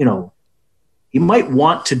think, he might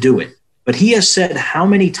want to do it, but he has said how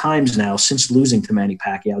many times now since losing to Manny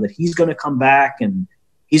Pacquiao that he's going to come back and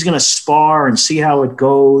he's going to spar and see how it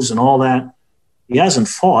goes and all that. He hasn't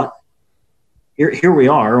fought. Here we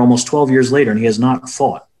are almost 12 years later, and he has not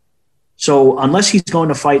fought. So unless he's going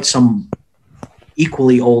to fight some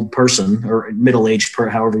equally old person or middle-aged,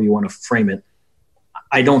 however you want to frame it,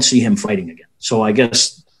 I don't see him fighting again. So I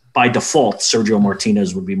guess by default, Sergio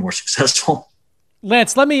Martinez would be more successful.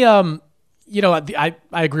 Lance, let me, I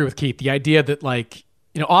agree with Keith. The idea that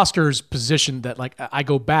Oscar's position that I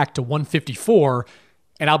go back to 154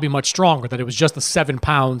 and I'll be much stronger, that it was just the 7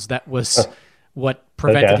 pounds that was what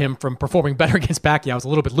prevented him from performing better against Pacquiao was a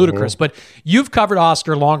little bit ludicrous. But you've covered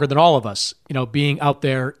Oscar longer than all of us, being out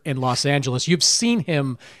there in Los Angeles. You've seen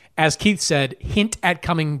him, as Keith said, hint at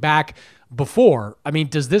coming back before. I mean,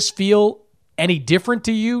 does this feel any different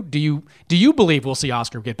to you? Do you believe we'll see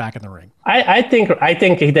Oscar get back in the ring? I think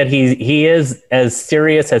that he is as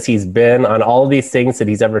serious as he's been on all of these things that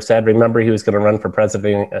he's ever said. Remember, he was going to run for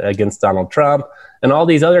president against Donald Trump and all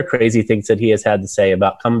these other crazy things that he has had to say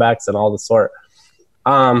about comebacks and all the sort.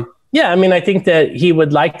 I think that he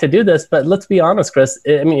would like to do this, but let's be honest, Chris.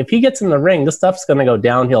 I mean, if he gets in the ring, this stuff's going to go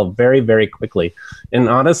downhill very, very quickly. And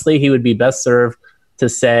honestly, he would be best served to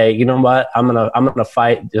say, you know what, I'm gonna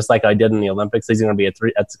fight just like I did in the Olympics. It's gonna be a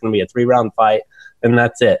 3-round fight, and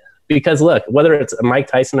that's it. Because look, whether it's Mike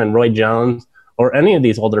Tyson and Roy Jones or any of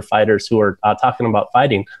these older fighters who are talking about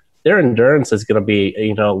fighting, their endurance is going to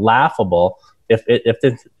be laughable if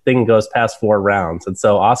the thing goes past 4 rounds. And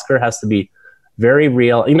so Oscar has to be very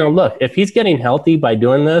real. Look, if he's getting healthy by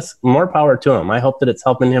doing this, more power to him. I hope that it's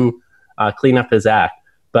helping him clean up his act.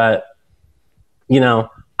 But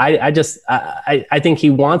I think he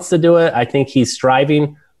wants to do it. I think he's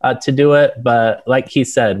striving to do it. But like he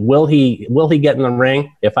said, will he get in the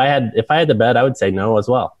ring? If I had to bet, I would say no as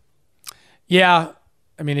well. Yeah,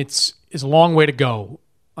 I mean it's a long way to go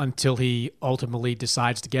until he ultimately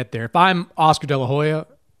decides to get there. If I'm Oscar De La Hoya,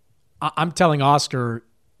 I'm telling Oscar,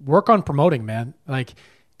 work on promoting, man.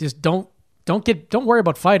 Just don't worry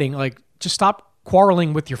about fighting. Just stop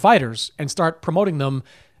quarreling with your fighters and start promoting them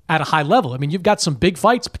at a high level. I mean, you've got some big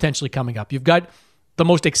fights potentially coming up. You've got the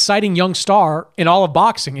most exciting young star in all of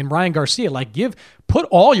boxing in Ryan Garcia. Put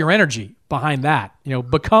all your energy behind that.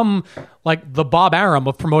 Become like the Bob Arum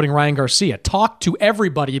of promoting Ryan Garcia. Talk to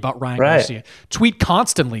everybody about Ryan Garcia. Tweet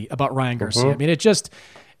constantly about Ryan Garcia. I mean,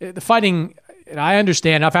 the fighting, I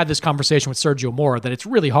understand, I've had this conversation with Sergio Mora, that it's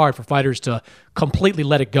really hard for fighters to completely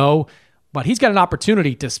let it go, but he's got an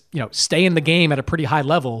opportunity to, stay in the game at a pretty high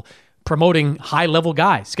level, promoting high-level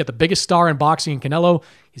guys. He's got the biggest star in boxing in Canelo.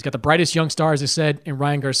 He's got the brightest young star, as I said, in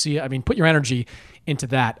Ryan Garcia. I mean, put your energy into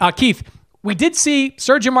that. Keith, we did see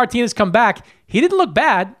Sergio Martinez come back. He didn't look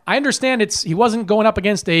bad. I understand he wasn't going up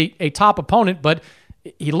against a top opponent, but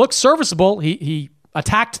he looked serviceable. He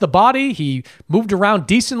attacked the body. He moved around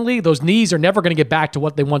decently. Those knees are never going to get back to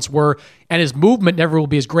what they once were, and his movement never will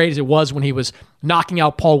be as great as it was when he was knocking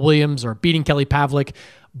out Paul Williams or beating Kelly Pavlik.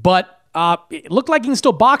 But it looked like he can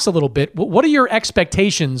still box a little bit. What are your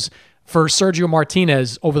expectations for Sergio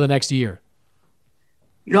Martinez over the next year?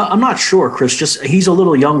 I'm not sure, Chris. Just he's a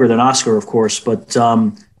little younger than Oscar, of course, but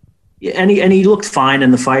and he looked fine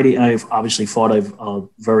in the fight. I've obviously fought a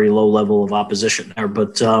very low level of opposition there,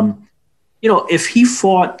 but if he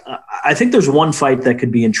fought, I think there's one fight that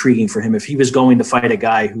could be intriguing for him if he was going to fight a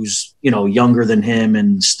guy who's younger than him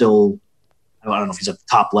and still. I don't know if he's at the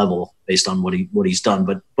top level based on what he's done,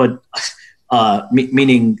 but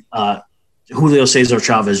meaning Julio Cesar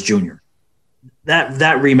Chavez Jr.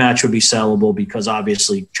 That rematch would be sellable because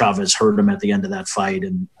obviously Chavez hurt him at the end of that fight,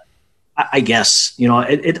 and I guess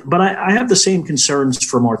But I have the same concerns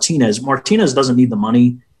for Martinez. Martinez doesn't need the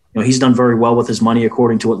money. He's done very well with his money,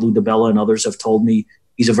 according to what Lou DiBella and others have told me.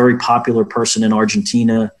 He's a very popular person in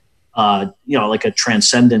Argentina. Like a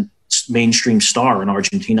transcendent mainstream star in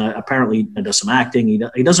Argentina. Apparently he does some acting.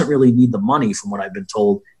 He doesn't really need the money from what I've been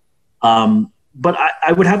told. But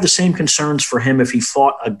I would have the same concerns for him if he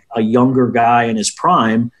fought a younger guy in his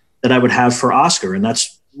prime that I would have for Oscar. And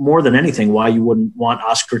that's more than anything why you wouldn't want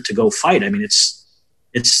Oscar to go fight. I mean, it's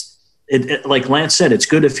like Lance said, it's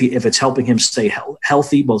good if it's helping him stay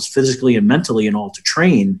healthy, both physically and mentally and all to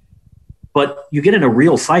train. But you get in a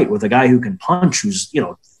real fight with a guy who can punch, who's,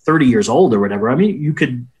 30 years old or whatever. I mean, you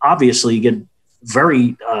could obviously get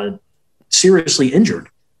very seriously injured.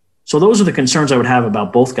 So those are the concerns I would have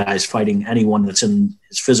about both guys fighting anyone that's in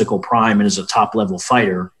his physical prime and is a top level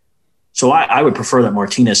fighter. So I would prefer that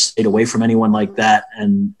Martinez stayed away from anyone like that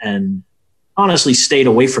and honestly stayed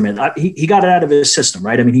away from it. He got it out of his system,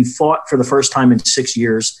 right? I mean, he fought for the first time in 6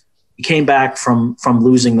 years. He came back from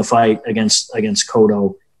losing the fight against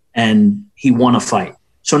Cotto, and he won a fight.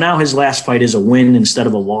 So now his last fight is a win instead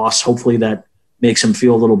of a loss. Hopefully that makes him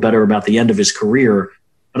feel a little better about the end of his career.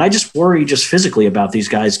 But I just worry just physically about these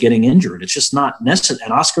guys getting injured. It's just not necessary.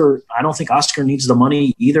 And Oscar, I don't think Oscar needs the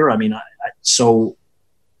money either. I mean,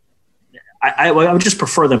 I would just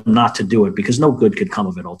prefer them not to do it because no good could come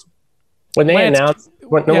of it ultimately. When they announced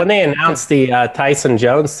When they announced the Tyson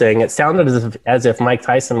Jones thing, it sounded as if Mike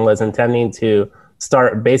Tyson was intending to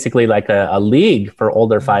start basically like a league for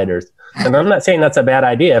older fighters. And I'm not saying that's a bad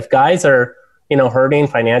idea. If guys are, hurting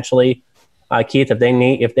financially, Keith, if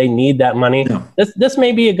they need that money, this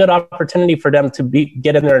may be a good opportunity for them to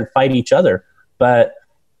get in there and fight each other. But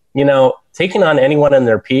taking on anyone in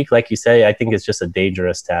their peak, like you say, I think is just a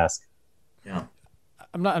dangerous task. Yeah,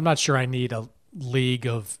 I'm not sure I need a league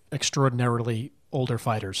of extraordinarily older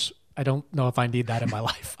fighters. I don't know if I need that in my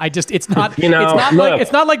life. It's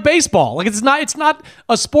not like baseball. Like it's not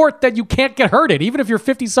a sport that you can't get hurt in. Even if you're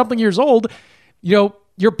 50 something years old,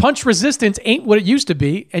 your punch resistance ain't what it used to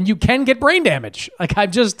be, and you can get brain damage. Like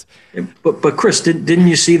But Chris, didn't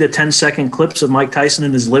you see the 10-second clips of Mike Tyson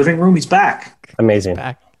in his living room? He's back. Amazing.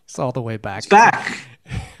 Back. It's all the way back. He's back.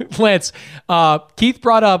 Lance, Keith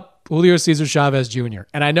brought up Julio Cesar Chavez Jr.,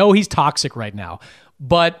 and I know he's toxic right now,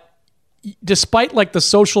 but despite like the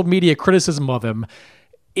social media criticism of him,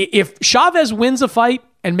 if Chavez wins a fight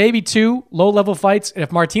and maybe 2 low-level fights, and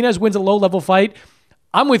if Martinez wins a low-level fight,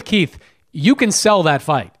 I'm with Keith. You can sell that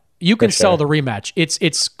fight. You can sell the rematch. It's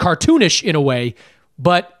cartoonish in a way,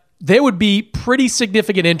 but there would be pretty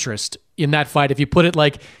significant interest in that fight if you put it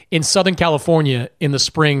like in Southern California in the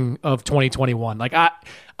spring of 2021. Like I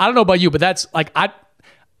don't know about you, but that's like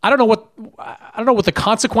I don't know what the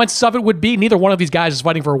consequences of it would be. Neither one of these guys is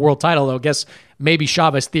fighting for a world title, though I guess maybe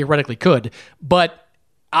Chavez theoretically could. But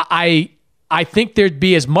I think there'd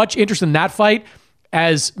be as much interest in that fight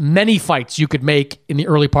as many fights you could make in the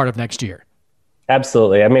early part of next year.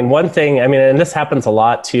 Absolutely. One thing, and this happens a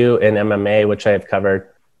lot too in MMA, which I have covered.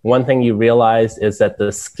 One thing you realize is that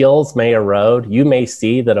the skills may erode. You may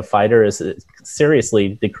see that a fighter is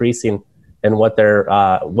seriously decreasing in what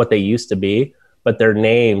they used to be, but their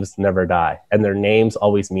names never die, and their names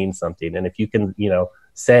always mean something. And if you can,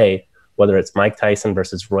 say whether it's Mike Tyson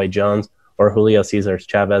versus Roy Jones or Julio Cesar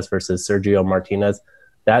Chavez versus Sergio Martinez,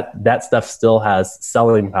 that stuff still has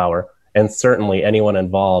selling power, and certainly anyone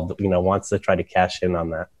involved, wants to try to cash in on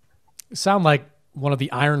that. Sound like one of the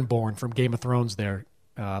Ironborn from Game of Thrones there,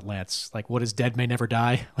 Lance. Like, what is dead may never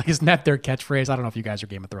die. Like, isn't that their catchphrase? I don't know if you guys are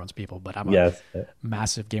Game of Thrones people, but I'm a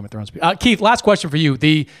massive Game of Thrones people. Keith, last question for you.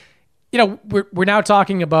 We're now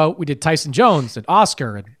talking about, we did Tyson Jones and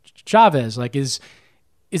Oscar and Chavez. Like, is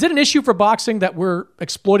it an issue for boxing that we're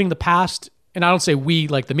exploiting the past? And I don't say we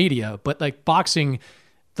like the media, but like boxing,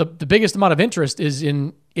 the biggest amount of interest is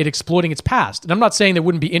in it exploiting its past. And I'm not saying there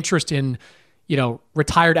wouldn't be interest in,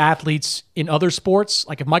 retired athletes in other sports.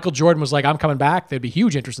 Like if Michael Jordan was like, I'm coming back, there'd be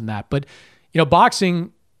huge interest in that. But,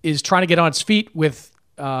 boxing is trying to get on its feet with,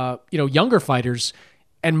 younger fighters.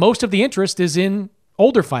 And most of the interest is in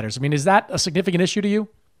older fighters. Is that a significant issue to you?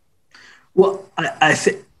 Well, I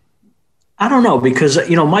don't know, because,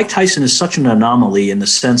 Mike Tyson is such an anomaly in the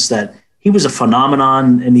sense that he was a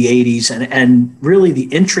phenomenon in the 80s, and really the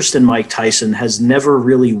interest in Mike Tyson has never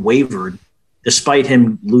really wavered, despite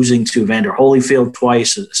him losing to Evander Holyfield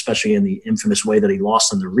twice, especially in the infamous way that he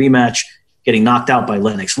lost in the rematch, getting knocked out by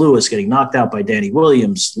Lennox Lewis, getting knocked out by Danny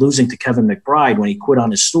Williams, losing to Kevin McBride when he quit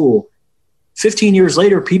on his stool. 15 years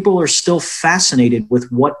later, people are still fascinated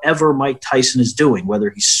with whatever Mike Tyson is doing,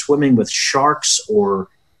 whether he's swimming with sharks or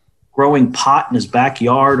growing pot in his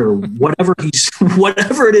backyard or whatever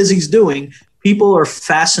it is he's doing. People are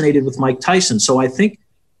fascinated with Mike Tyson. So I think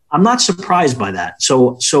I'm not surprised by that.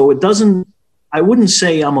 So it doesn't, I wouldn't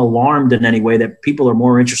say I'm alarmed in any way that people are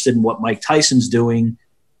more interested in what Mike Tyson's doing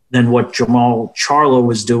than what Jamal Charlo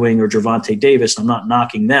was doing or Gervonta Davis. I'm not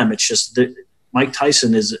knocking them. It's just that Mike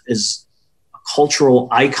Tyson is a cultural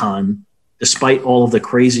icon, despite all of the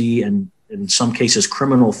crazy and in some cases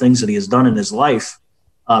criminal things that he has done in his life.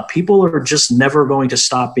 People are just never going to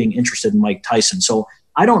stop being interested in Mike Tyson. So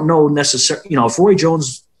I don't know necessarily, if Roy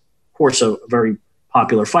Jones, of course, a very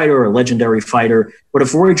popular fighter, a legendary fighter, but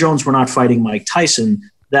if Roy Jones were not fighting Mike Tyson,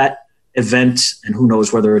 that event, and who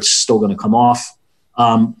knows whether it's still going to come off.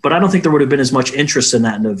 But I don't think there would have been as much interest in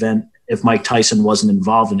that event if Mike Tyson wasn't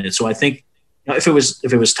involved in it. So I think if it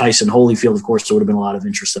was Tyson Holyfield, of course, there would have been a lot of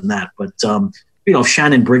interest in that. But if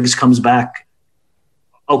Shannon Briggs comes back,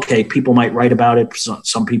 okay, people might write about it.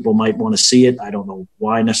 Some people might want to see it. I don't know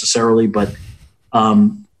why necessarily, but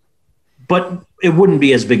it wouldn't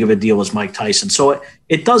be as big of a deal as Mike Tyson. So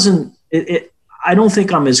it doesn't. I don't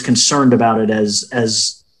think I'm as concerned about it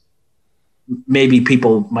as maybe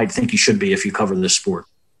people might think you should be if you cover this sport.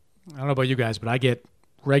 I don't know about you guys, but I get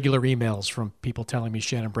regular emails from people telling me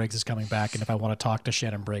Shannon Briggs is coming back, and if I want to talk to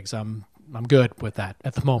Shannon Briggs, I'm good with that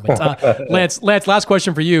at the moment. Lance, last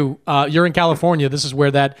question for you. You're in California. This is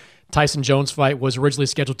where that Tyson Jones fight was originally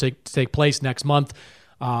scheduled to take place next month.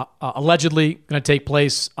 allegedly going to take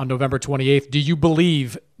place on November 28th. Do you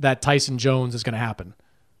believe that Tyson Jones is going to happen?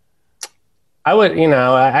 I would,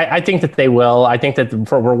 I think that they will. I think that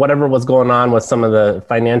for whatever was going on with some of the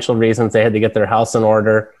financial reasons, they had to get their house in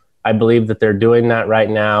order. I believe that they're doing that right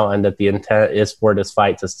now, and that the intent is for this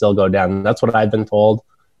fight to still go down. That's what I've been told.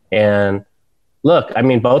 And look, I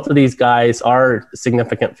mean, both of these guys are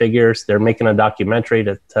significant figures. They're making a documentary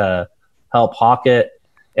to help hawk it.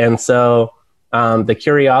 And so the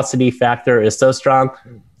curiosity factor is so strong.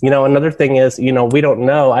 Another thing is, we don't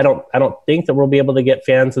know. I don't think that we'll be able to get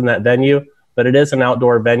fans in that venue, but it is an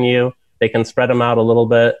outdoor venue. They can spread them out a little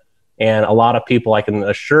bit. And a lot of people, I can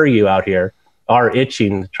assure you out here, are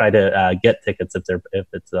itching to try to get tickets if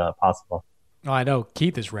it's possible. Oh, I know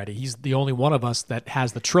Keith is ready. He's the only one of us that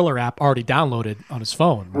has the Triller app already downloaded on his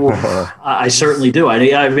phone. I certainly do. I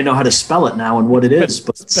even know how to spell it now and what it is.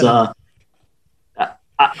 But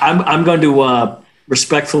I'm going to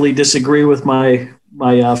respectfully disagree with my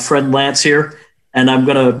friend Lance here, and I'm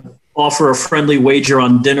going to offer a friendly wager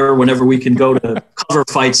on dinner whenever we can go to cover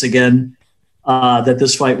fights again, that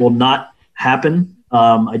this fight will not happen.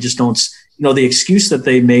 I just don't – the excuse that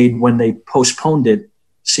they made when they postponed it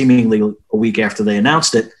seemingly a week after they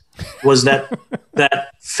announced it was that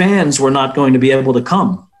fans were not going to be able to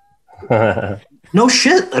come. No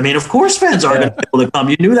shit. I mean, of course fans aren't going to be able to come.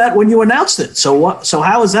 You knew that when you announced it. So what? So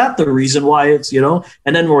how is that the reason why it's, and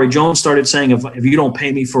then Roy Jones started saying, if you don't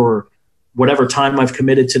pay me for whatever time I've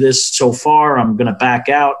committed to this so far, I'm going to back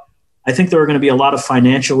out. I think there are going to be a lot of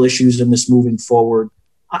financial issues in this moving forward.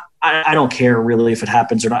 I don't care really if it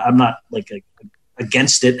happens or not. I'm not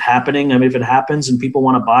against it happening. I mean, if it happens and people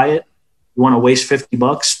want to buy it, you want to waste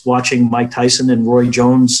 $50 watching Mike Tyson and Roy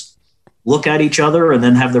Jones look at each other and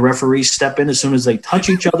then have the referees step in as soon as they touch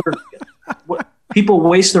each other. People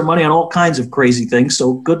waste their money on all kinds of crazy things.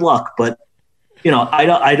 So good luck. But,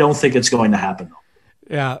 I don't think it's going to happen.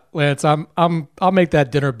 Yeah, Lance, I'll make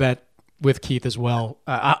that dinner bet with Keith as well.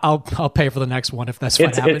 I'll pay for the next one if that's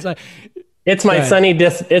what happens. It's my sunny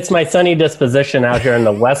disposition out here in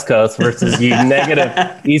the West Coast versus you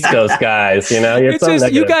negative East Coast guys. You're it's so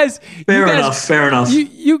just negative. Fair enough.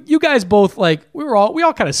 You guys both we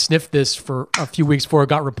all kind of sniffed this for a few weeks before it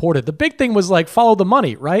got reported. The big thing was follow the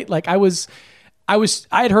money, right? I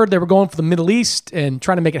had heard they were going for the Middle East and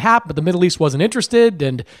trying to make it happen, but the Middle East wasn't interested.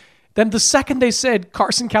 And then the second they said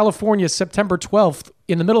Carson, California, September 12th,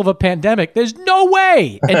 in the middle of a pandemic, there's no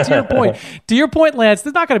way. And to your point, Lance,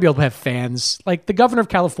 they're not going to be able to have fans. The governor of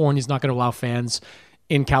California is not going to allow fans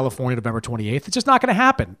in California November 28th. It's just not going to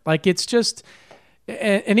happen. It's just,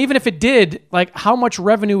 and even if it did, how much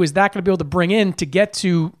revenue is that going to be able to bring in to get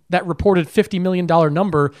to that reported $50 million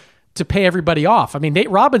number to pay everybody off? I mean, Nate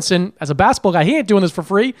Robinson, as a basketball guy, he ain't doing this for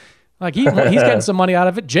free. He's getting some money out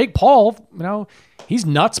of it. Jake Paul, he's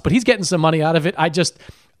nuts, but he's getting some money out of it.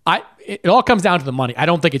 It all comes down to the money. I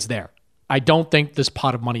don't think it's there. I don't think this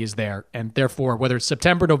pot of money is there. And therefore, whether it's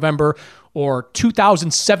September, November, or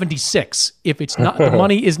 2076, if it's not, the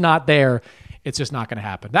money is not there, it's just not going to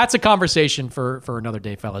happen. That's a conversation for another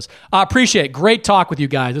day, fellas. Appreciate it. Great talk with you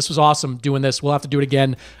guys. This was awesome doing this. We'll have to do it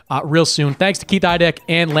again real soon. Thanks to Keith Idec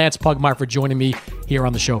and Lance Pugmire for joining me here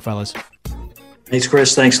on the show, fellas. Thanks,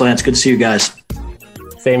 Chris. Thanks, Lance. Good to see you guys.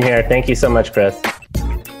 Same here. Thank you so much, Chris.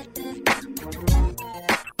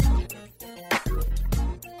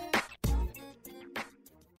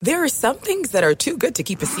 There are some things that are too good to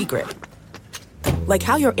keep a secret. Like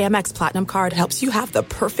how your Amex Platinum card helps you have the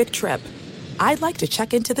perfect trip. I'd like to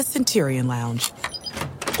check into the Centurion Lounge.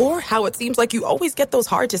 Or how it seems like you always get those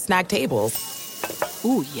hard-to-snag tables.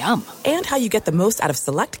 Ooh, yum. And how you get the most out of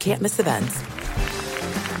select can't-miss events.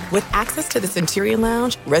 With access to the Centurion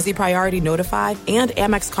Lounge, Resi Priority Notified, and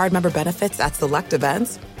Amex card member benefits at select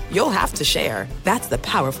events, you'll have to share. That's the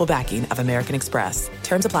powerful backing of American Express.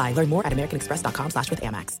 Terms apply. Learn more at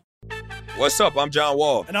americanexpress.com/withAmex. What's up? I'm John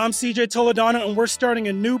Wall. And I'm CJ Toledano, and we're starting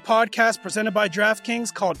a new podcast presented by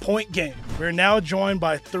DraftKings called Point Game. We're now joined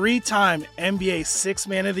by three-time NBA Sixth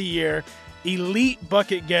Man of the Year, elite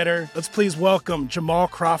bucket getter. Let's please welcome Jamal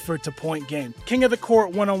Crawford to Point Game. King of the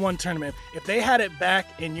Court one-on-one tournament. If they had it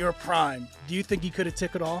back in your prime, do you think you could have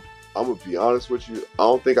took it all? I'm going to be honest with you. I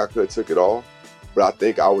don't think I could have took it all, but I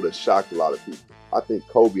think I would have shocked a lot of people. I think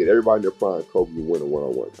Kobe and everybody in their prime, Kobe would win a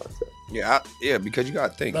one-on-one contest. Yeah, because you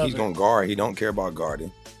got to think, he's going to guard. He don't care about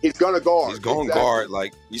guarding. He's going to guard. He's going to guard.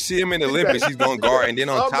 You see him in the Olympics, he's going to guard. And then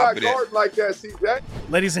on top of that. I'm not guarding like that, CJ.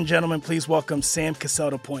 Ladies and gentlemen, please welcome Sam Cassell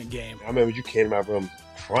to Point Game. I remember you came out from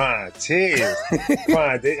prime 10.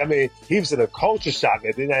 I mean, he was in a culture shock.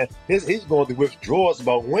 He's going through withdrawals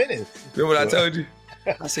about winning. Remember what I told you?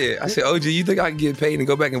 I said, OG, you think I can get paid and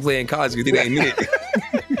go back and play in college because it ain't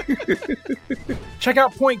it? Check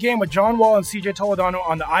out Point Game with John Wall and CJ Toledano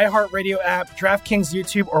on the iHeartRadio app, DraftKings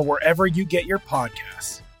YouTube, or wherever you get your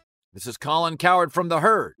podcasts. This is Colin Cowherd from The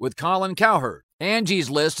Herd with Colin Cowherd. Angie's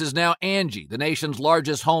List is now Angie, the nation's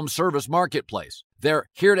largest home service marketplace. They're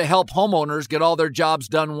here to help homeowners get all their jobs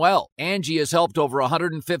done well. Angie has helped over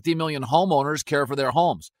 150 million homeowners care for their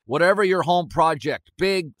homes. Whatever your home project,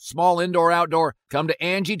 big, small, indoor, outdoor, come to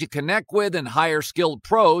Angie to connect with and hire skilled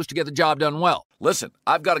pros to get the job done well. Listen,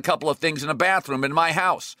 I've got a couple of things in a bathroom in my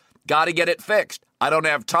house. Got to get it fixed. I don't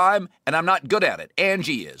have time, and I'm not good at it.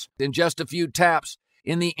 Angie is. In just a few taps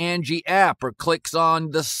in the Angie app or clicks on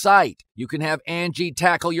the site, you can have Angie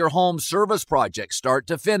tackle your home service project start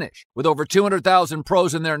to finish. With over 200,000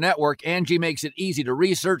 pros in their network, Angie makes it easy to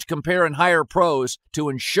research, compare, and hire pros to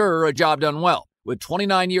ensure a job done well. With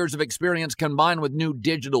 29 years of experience combined with new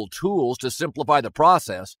digital tools to simplify the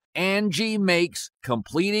process, Angie makes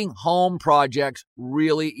completing home projects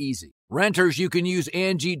really easy. Renters, you can use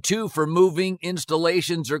Angie too for moving,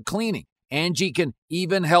 installations, or cleaning. Angie can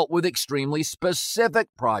even help with extremely specific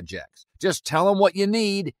projects. Just tell them what you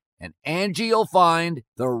need, and Angie will find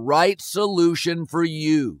the right solution for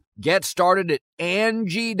you. Get started at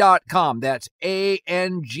Angie.com. That's ANGI.com,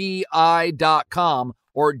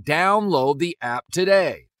 or download the app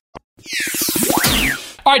today.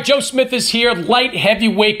 All right, Joe Smith is here, light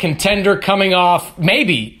heavyweight contender, coming off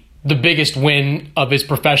maybe the biggest win of his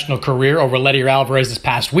professional career over Ledir Alvarez this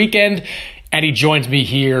past weekend. And he joins me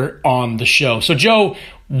here on the show. So, Joe,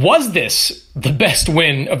 was this the best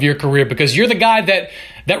win of your career? Because you're the guy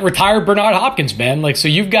that retired Bernard Hopkins, man. So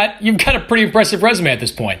you've got a pretty impressive resume at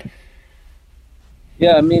this point.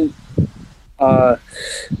 Yeah, I mean, I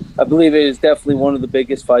believe it is definitely one of the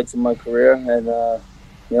biggest fights in my career, and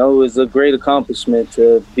it was a great accomplishment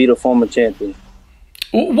to beat a former champion.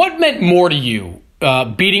 What meant more to you?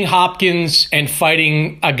 Beating Hopkins and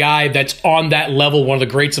fighting a guy that's on that level, one of the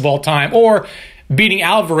greats of all time, or beating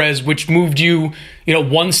Alvarez, which moved you,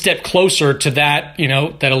 one step closer to that,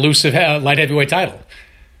 that elusive light heavyweight title?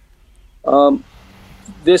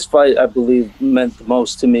 This fight, I believe, meant the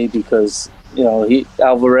most to me because,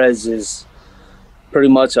 Alvarez is pretty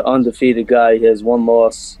much an undefeated guy. He has one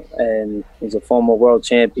loss, and he's a former world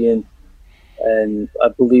champion. And I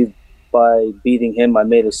believe by beating him, I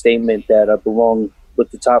made a statement that I belong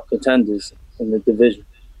with the top contenders in the division.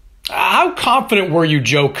 How confident were you,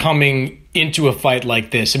 Joe, coming into a fight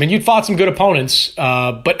like this? I mean, you'd fought some good opponents,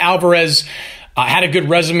 but Alvarez had a good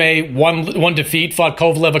resume, one defeat, fought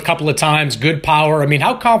Kovalev a couple of times, good power. I mean,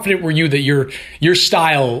 how confident were you that your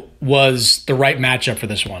style was the right matchup for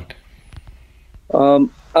this one?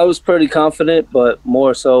 I was pretty confident, but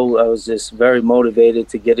more so I was just very motivated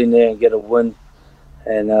to get in there and get a win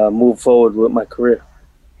and move forward with my career.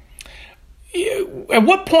 At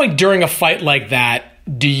what point during a fight like that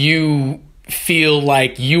do you feel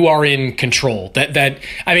like you are in control? The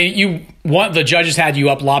judges had you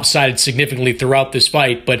up lopsided significantly throughout this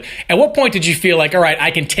fight, but at what point did you feel like, all right, I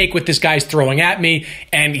can take what this guy's throwing at me,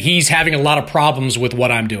 and he's having a lot of problems with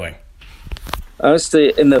what I'm doing?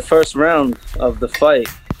 Honestly, in the first round of the fight,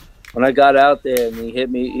 when I got out there and he hit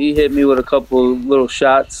me with a couple little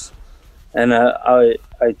shots. And I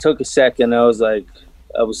took a second. I was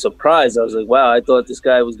surprised. I was like, wow, I thought this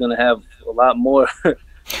guy was going to have a lot more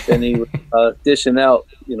than he was dishing out,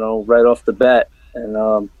 right off the bat.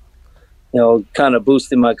 And, kind of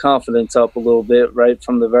boosted my confidence up a little bit right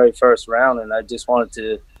from the very first round. And I just wanted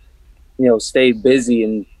to, stay busy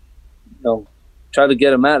and, try to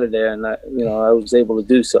get him out of there. And, I was able to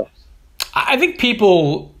do so. I think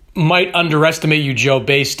people might underestimate you, Joe,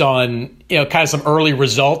 based on, kind of some early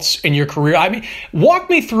results in your career. I mean, walk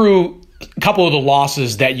me through a couple of the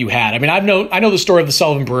losses that you had. I mean, I know the story of the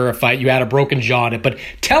Sullivan Barrera fight. You had a broken jaw in it, but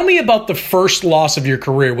tell me about the first loss of your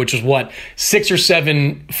career, which was 6 or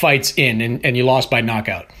 7 fights in, and you lost by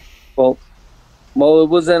knockout. Well, it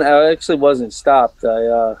wasn't. I actually wasn't stopped.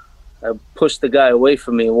 I pushed the guy away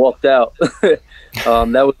from me and walked out. That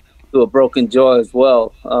was to a broken jaw as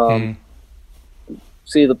well.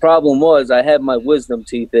 See, the problem was I had my wisdom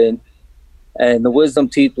teeth in, and the wisdom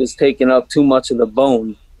teeth was taking up too much of the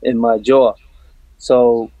bone in my jaw.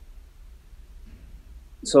 So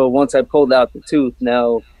once I pulled out the tooth,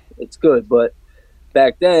 now it's good. But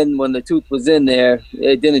back then, when the tooth was in there,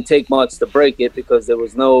 it didn't take much to break it because there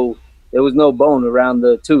was no bone around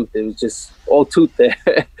the tooth. It was just all tooth there.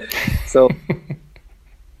 So,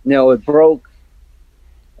 it broke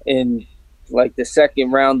in like the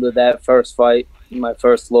second round of that first fight, my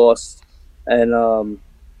first loss. And,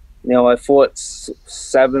 I fought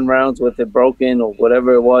 7 rounds with it broken or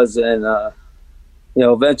whatever it was. And,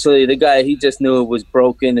 eventually the guy, he just knew it was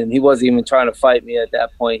broken, and he wasn't even trying to fight me at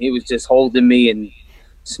that point. He was just holding me and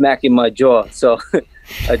smacking my jaw. So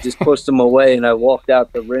I just pushed him away, and I walked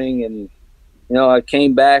out the ring, and, I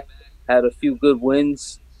came back, had a few good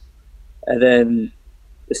wins, and then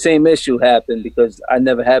the same issue happened because I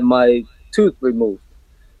never had my tooth removed.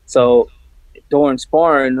 So during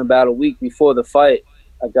sparring, about a week before the fight,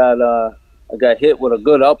 I got hit with a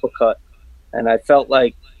good uppercut, and I felt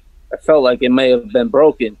like it may have been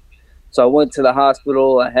broken. So I went to the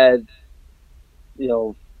hospital. I had,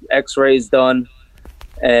 x-rays done,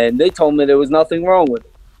 and they told me there was nothing wrong with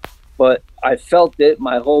it. But I felt it.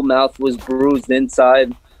 My whole mouth was bruised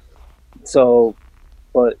inside. So,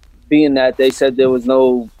 but being that they said there was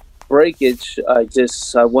no breakage, I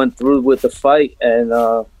went through with the fight, and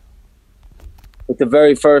with the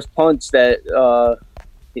very first punch that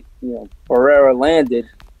Barrera landed,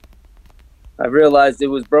 I realized it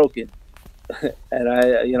was broken. And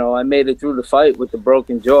I made it through the fight with the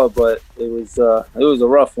broken jaw, but it was a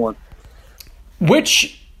rough one.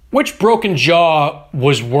 Which broken jaw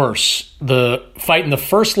was worse, the fight in the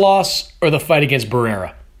first loss or the fight against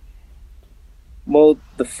Barrera? Well,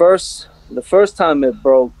 the first time it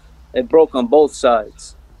broke on both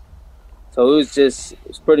sides. So it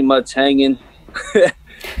was pretty much hanging.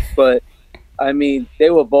 But I mean, they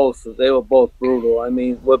were both brutal. I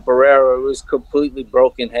mean, with Barrera, it was completely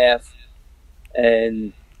broken half,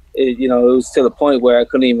 and it was to the point where I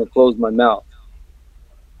couldn't even close my mouth.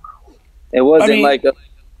 It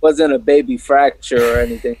wasn't a baby fracture or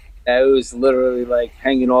anything. It was literally like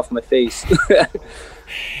hanging off my face.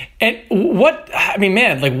 And what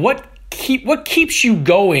keeps you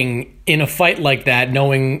going in a fight like that,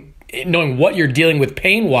 knowing what you're dealing with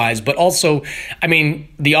pain-wise, but also, I mean,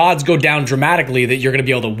 the odds go down dramatically that you're going to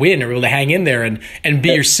be able to win or able to hang in there and be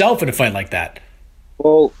yourself in a fight like that?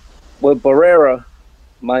 Well, with Barrera,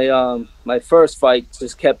 my first fight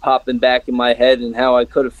just kept popping back in my head and how I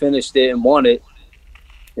could have finished it and won it,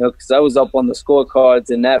 because I was up on the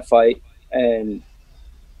scorecards in that fight, and,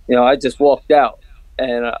 I just walked out.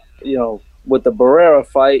 And, with the Barrera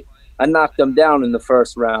fight, I knocked him down in the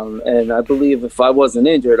first round, and I believe if I wasn't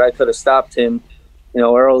injured, I could have stopped him,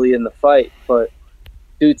 early in the fight. But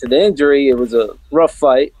due to the injury, it was a rough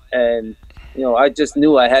fight, and I just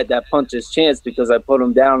knew I had that puncher's chance because I put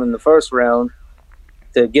him down in the first round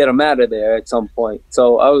to get him out of there at some point.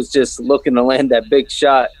 So I was just looking to land that big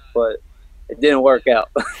shot, but it didn't work out.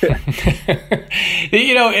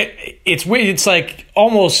 It's weird. It's like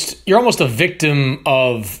you're almost a victim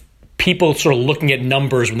of people sort of looking at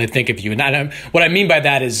numbers when they think of you. And what I mean by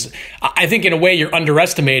that is I think in a way you're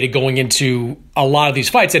underestimated going into a lot of these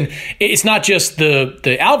fights. And it's not just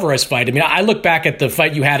the Alvarez fight. I mean, I look back at the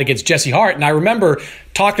fight you had against Jesse Hart, and I remember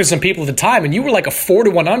talking to some people at the time, and you were like a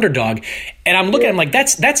 4-1 underdog. And I'm looking at him like,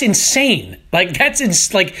 that's insane. Like,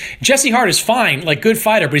 like Jesse Hart is fine, like good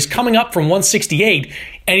fighter, but he's coming up from 168,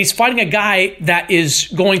 and he's fighting a guy that is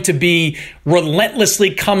going to be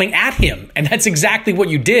relentlessly coming at him. And that's exactly what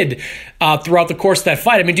you did throughout the course of that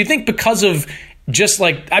fight. I mean, do you think because of do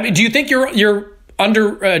you think you're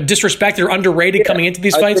under disrespected or underrated coming into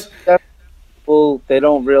these fights? People, they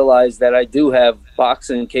don't realize that I do have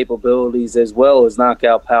boxing capabilities as well as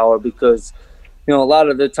knockout power, because a lot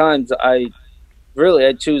of the times I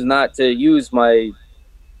choose not to use my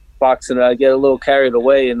boxing. I get a little carried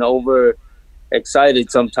away and over excited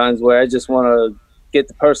sometimes, where I just want to get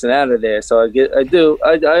the person out of there. So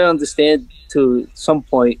I understand to some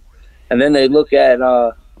point, and then they look at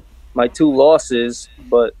my 2 losses,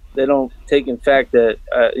 but they don't take in fact that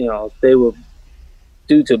they were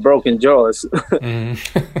due to broken jaws. Do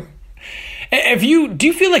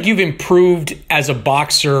you feel like you've improved as a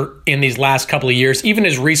boxer in these last couple of years, even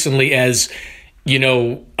as recently as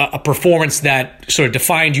a performance that sort of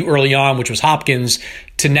defined you early on, which was Hopkins,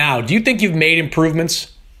 to now? Do you think you've made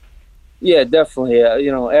improvements? Yeah, definitely.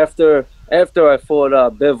 After I fought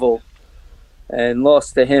Bivol and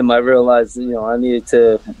lost to him, I realized I needed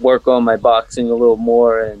to work on my boxing a little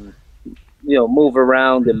more and move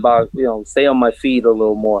around and box, stay on my feet a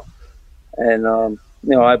little more. And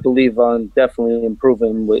I believe I'm definitely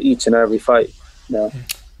improving with each and every fight now.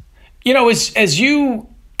 As you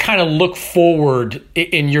kind of look forward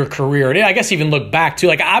in your career, and I guess even look back too,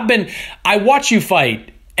 like I watch you fight,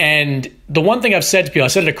 and the one thing I've said to people, I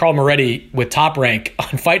said it to Carl Moretti with Top Rank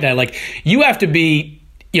on Fight Night, like, you have to be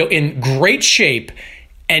in great shape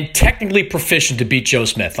and technically proficient to beat Joe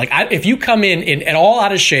Smith. Like, if you come in at all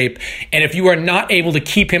out of shape, and if you are not able to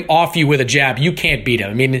keep him off you with a jab, you can't beat him.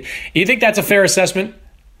 I mean, do you think that's a fair assessment?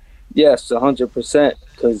 Yes, 100%.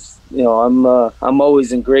 Because I'm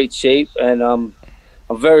always in great shape, and I'm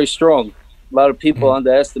very strong. lot of people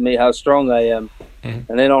underestimate how strong I am, and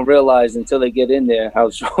they don't realize until they get in there how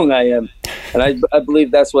strong I am. And I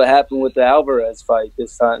believe that's what happened with the Alvarez fight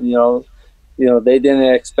this time. You know, they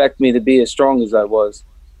didn't expect me to be as strong as I was.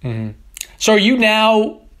 So are you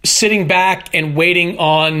now sitting back and waiting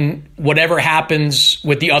on whatever happens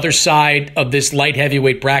with the other side of this light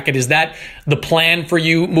heavyweight bracket? Is that the plan for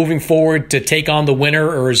you moving forward, to take on the winner,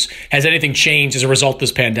 or has anything changed as a result of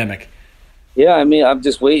this pandemic? Yeah, I mean, I'm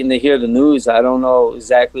just waiting to hear the news. I don't know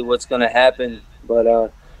exactly what's going to happen,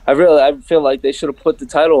 but I feel like they should have put the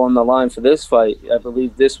title on the line for this fight. I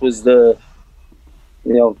believe this was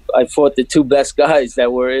I fought the two best guys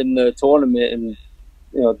that were in the tournament and,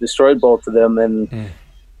 destroyed both of them. And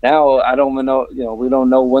now I don't even know, we don't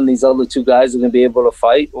know when these other two guys are going to be able to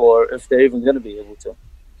fight, or if they're even going to be able to.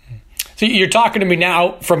 So you're talking to me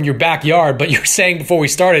now from your backyard, but you're saying before we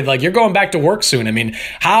started, like, you're going back to work soon. I mean,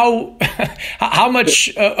 how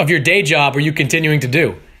much of your day job are you continuing to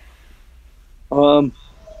do?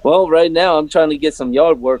 Well, right now I'm trying to get some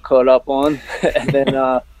yard work caught up on, and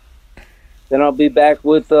then I'll be back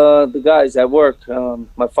with the guys at work.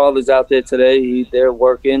 My father's out there today; they're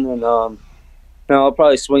working, and I'll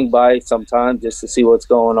probably swing by sometime just to see what's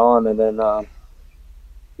going on, and then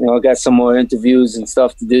I got some more interviews and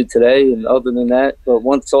stuff to do today. And other than that, but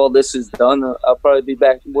once all this is done, I'll probably be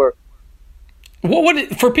back to work.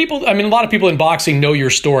 For people, I mean, a lot of people in boxing know your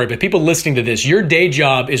story, but people listening to this, your day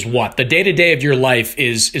job is what? The day-to-day of your life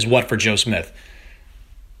is what for Joe Smith?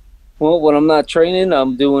 Well, when I'm not training,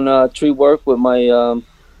 I'm doing tree work with my,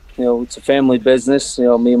 it's a family business.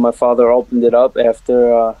 Me and my father opened it up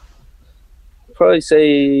after, probably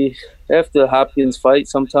say after Hopkins fight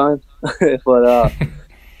sometime, but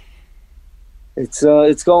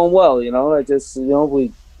it's going well. I just,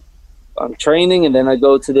 I'm training, and then I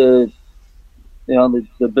go to the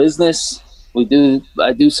business. I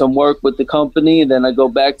do some work with the company, and then I go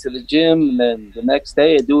back to the gym, and then the next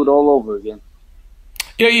day I do it all over again.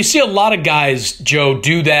 You see a lot of guys, Joe,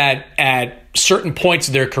 do that at certain points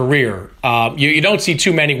of their career. You don't see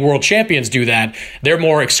too many world champions do that. They're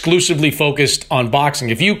more exclusively focused on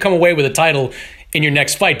boxing. If you come away with a title in your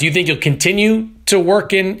next fight, do you think you'll continue to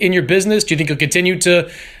work in your business? Do you think you'll continue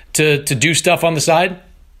to do stuff on the side?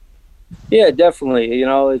 Yeah, definitely.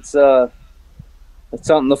 It's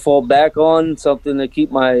something to fall back on, something to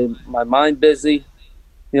keep my mind busy.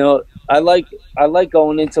 I like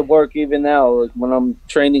going into work even now. Like when I'm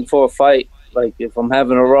training for a fight, like if I'm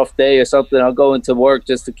having a rough day or something, I'll go into work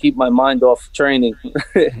just to keep my mind off training.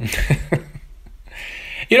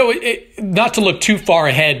 Not to look too far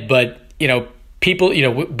ahead, but people,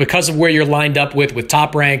 because of where you're lined up with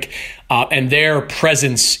Top Rank and their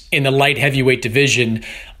presence in the light heavyweight division,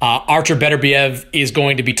 Artur Beterbiev is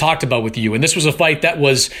going to be talked about with you. And this was a fight that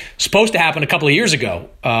was supposed to happen a couple of years ago.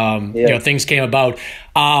 Things came about.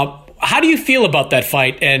 How do you feel about that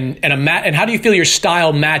fight, and how do you feel your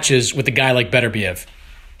style matches with a guy like Beterbiev?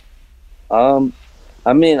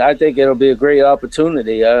 I mean, I think it'll be a great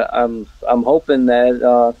opportunity. I'm hoping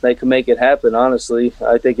that they can make it happen. Honestly,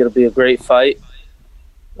 I think it'll be a great fight.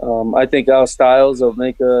 I think our styles will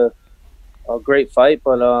make a great fight,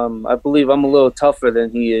 but I believe I'm a little tougher than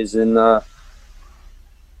he is, and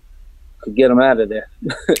could get him out of there.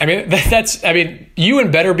 I mean, you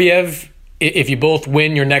and Beterbiev, if you both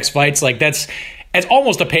win your next fights, like it's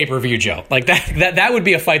almost a pay-per-view, Joe. Like that would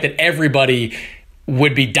be a fight that everybody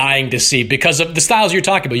would be dying to see because of the styles you're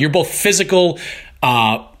talking about. You're both physical,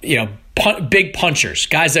 big punchers,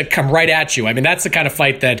 guys that come right at you. I mean, that's the kind of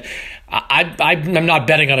fight that I'm not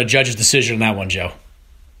betting on a judge's decision on that one, Joe.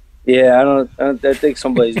 Yeah, I think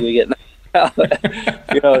somebody's going to get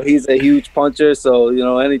knocked out. He's a huge puncher, so,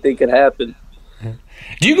 anything could happen.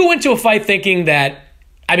 Do you go into a fight thinking that,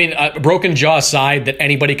 a broken jaw aside, that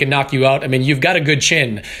anybody can knock you out? I mean, you've got a good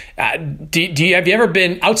chin. Have you ever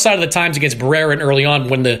been, outside of the times against Barrera and early on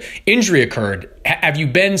when the injury occurred, have you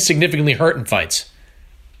been significantly hurt in fights?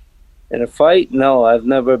 In a fight? No, I've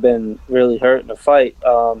never been really hurt in a fight.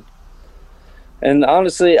 And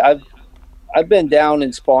honestly, I've been down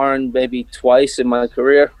in sparring maybe twice in my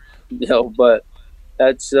career, but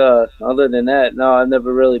that's other than that, no, I've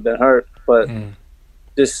never really been hurt. But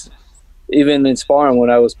just even in sparring, when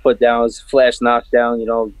I was put down, it was a flash knockdown.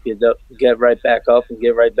 Get right back up and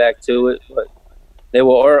get right back to it. But they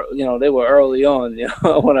were early on.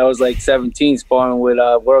 When I was like 17, sparring with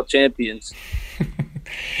world champions.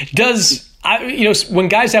 Does when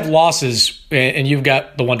guys have losses, and you've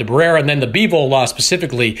got the one to Barrera and then the Bivol loss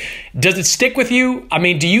specifically, does it stick with you? I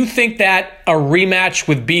mean, do you think that a rematch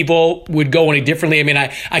with Bivol would go any differently? I mean,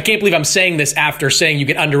 I can't believe I'm saying this after saying you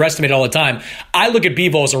get underestimated all the time. I look at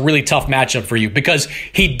Bivol as a really tough matchup for you because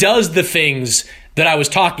he does the things that I was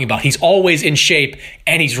talking about. He's always in shape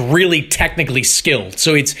and he's really technically skilled.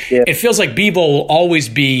 So it feels like Bivol will always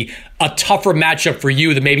be a tougher matchup for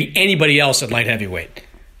you than maybe anybody else at light heavyweight.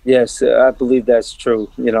 Yes, I believe that's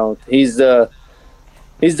true. He's the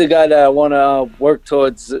guy that I want to work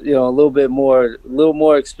towards. A little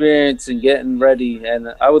more experience and getting ready.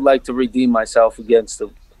 And I would like to redeem myself against him.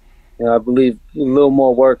 I believe a little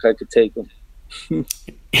more work I could take him.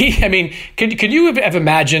 Could you have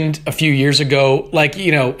imagined a few years ago,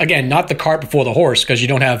 again, not the cart before the horse because you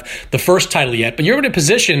don't have the first title yet, but you're in a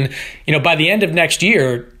position, by the end of next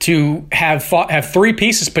year to have three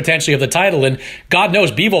pieces potentially of the title. And God knows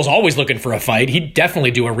Bivol's always looking for a fight. He'd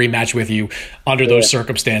definitely do a rematch with you under those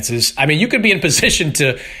circumstances. I mean, you could be in position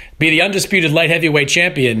to be the undisputed light heavyweight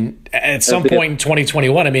champion at some point in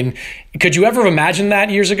 2021. I mean, could you ever have imagined that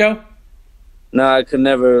years ago? No, I could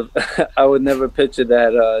never. I would never picture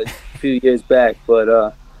that a few years back.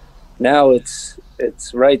 But now it's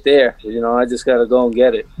right there. I just got to go and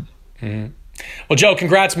get it. Mm-hmm. Well, Joe,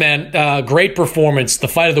 congrats, man. Great performance. The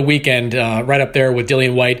fight of the weekend, right up there with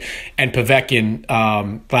Dillian Whyte and Povetkin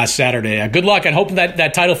last Saturday. Good luck. I'm hoping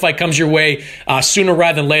that title fight comes your way sooner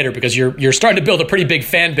rather than later because you're starting to build a pretty big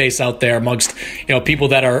fan base out there amongst people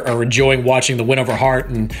that are enjoying watching the win over Hart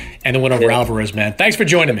and the win over Alvarez, man. Thanks for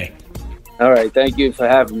joining me. All right. Thank you for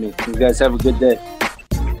having me. You guys have a good day.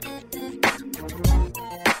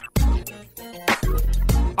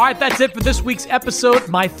 All right, that's it for this week's episode.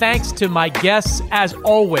 My thanks to my guests. As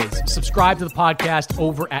always, subscribe to the podcast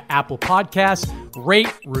over at Apple Podcasts.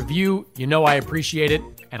 Rate, review. I appreciate it.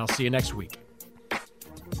 And I'll see you next week.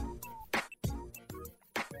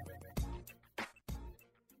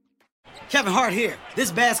 Kevin Hart here. This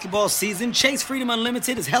basketball season, Chase Freedom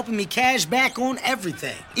Unlimited is helping me cash back on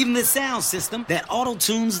everything, even the sound system that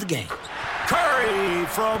auto-tunes the game. Curry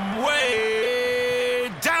from way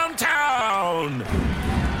downtown.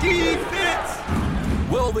 Defense.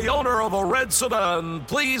 Will the owner of a red sedan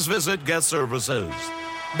please visit guest services?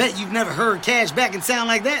 Bet you've never heard cash back and sound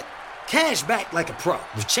like that. Cash back like a pro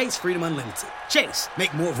with Chase Freedom Unlimited. Chase,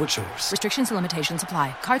 make more of what's yours. Restrictions and limitations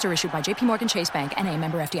apply. Cards are issued by JP Morgan Chase Bank, N.A.,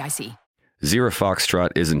 member FDIC. Zero Foxtrot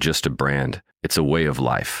isn't just a brand, it's a way of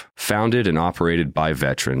life. Founded and operated by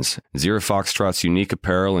veterans, Zero Foxtrot's unique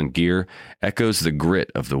apparel and gear echoes the grit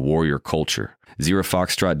of the warrior culture. Zero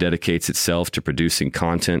Foxtrot dedicates itself to producing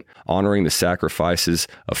content, honoring the sacrifices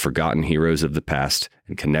of forgotten heroes of the past,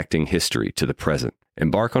 and connecting history to the present.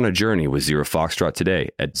 Embark on a journey with Zero Foxtrot today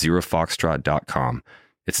at zerofoxtrot.com.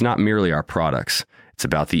 It's not merely our products, it's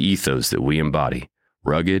about the ethos that we embody.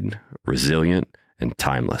 Rugged, resilient, and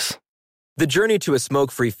timeless. The journey to a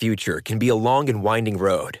smoke-free future can be a long and winding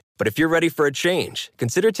road, but if you're ready for a change,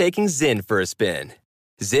 consider taking Zyn for a spin.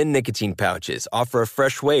 Zyn nicotine pouches offer a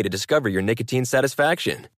fresh way to discover your nicotine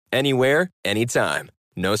satisfaction. Anywhere, anytime.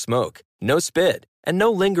 No smoke, no spit, and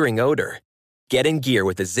no lingering odor. Get in gear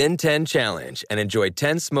with the Zyn 10 Challenge and enjoy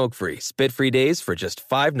 10 smoke-free, spit-free days for just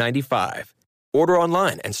 $5.95. Order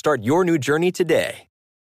online and start your new journey today.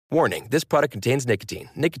 Warning, this product contains nicotine.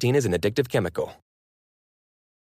 Nicotine is an addictive chemical.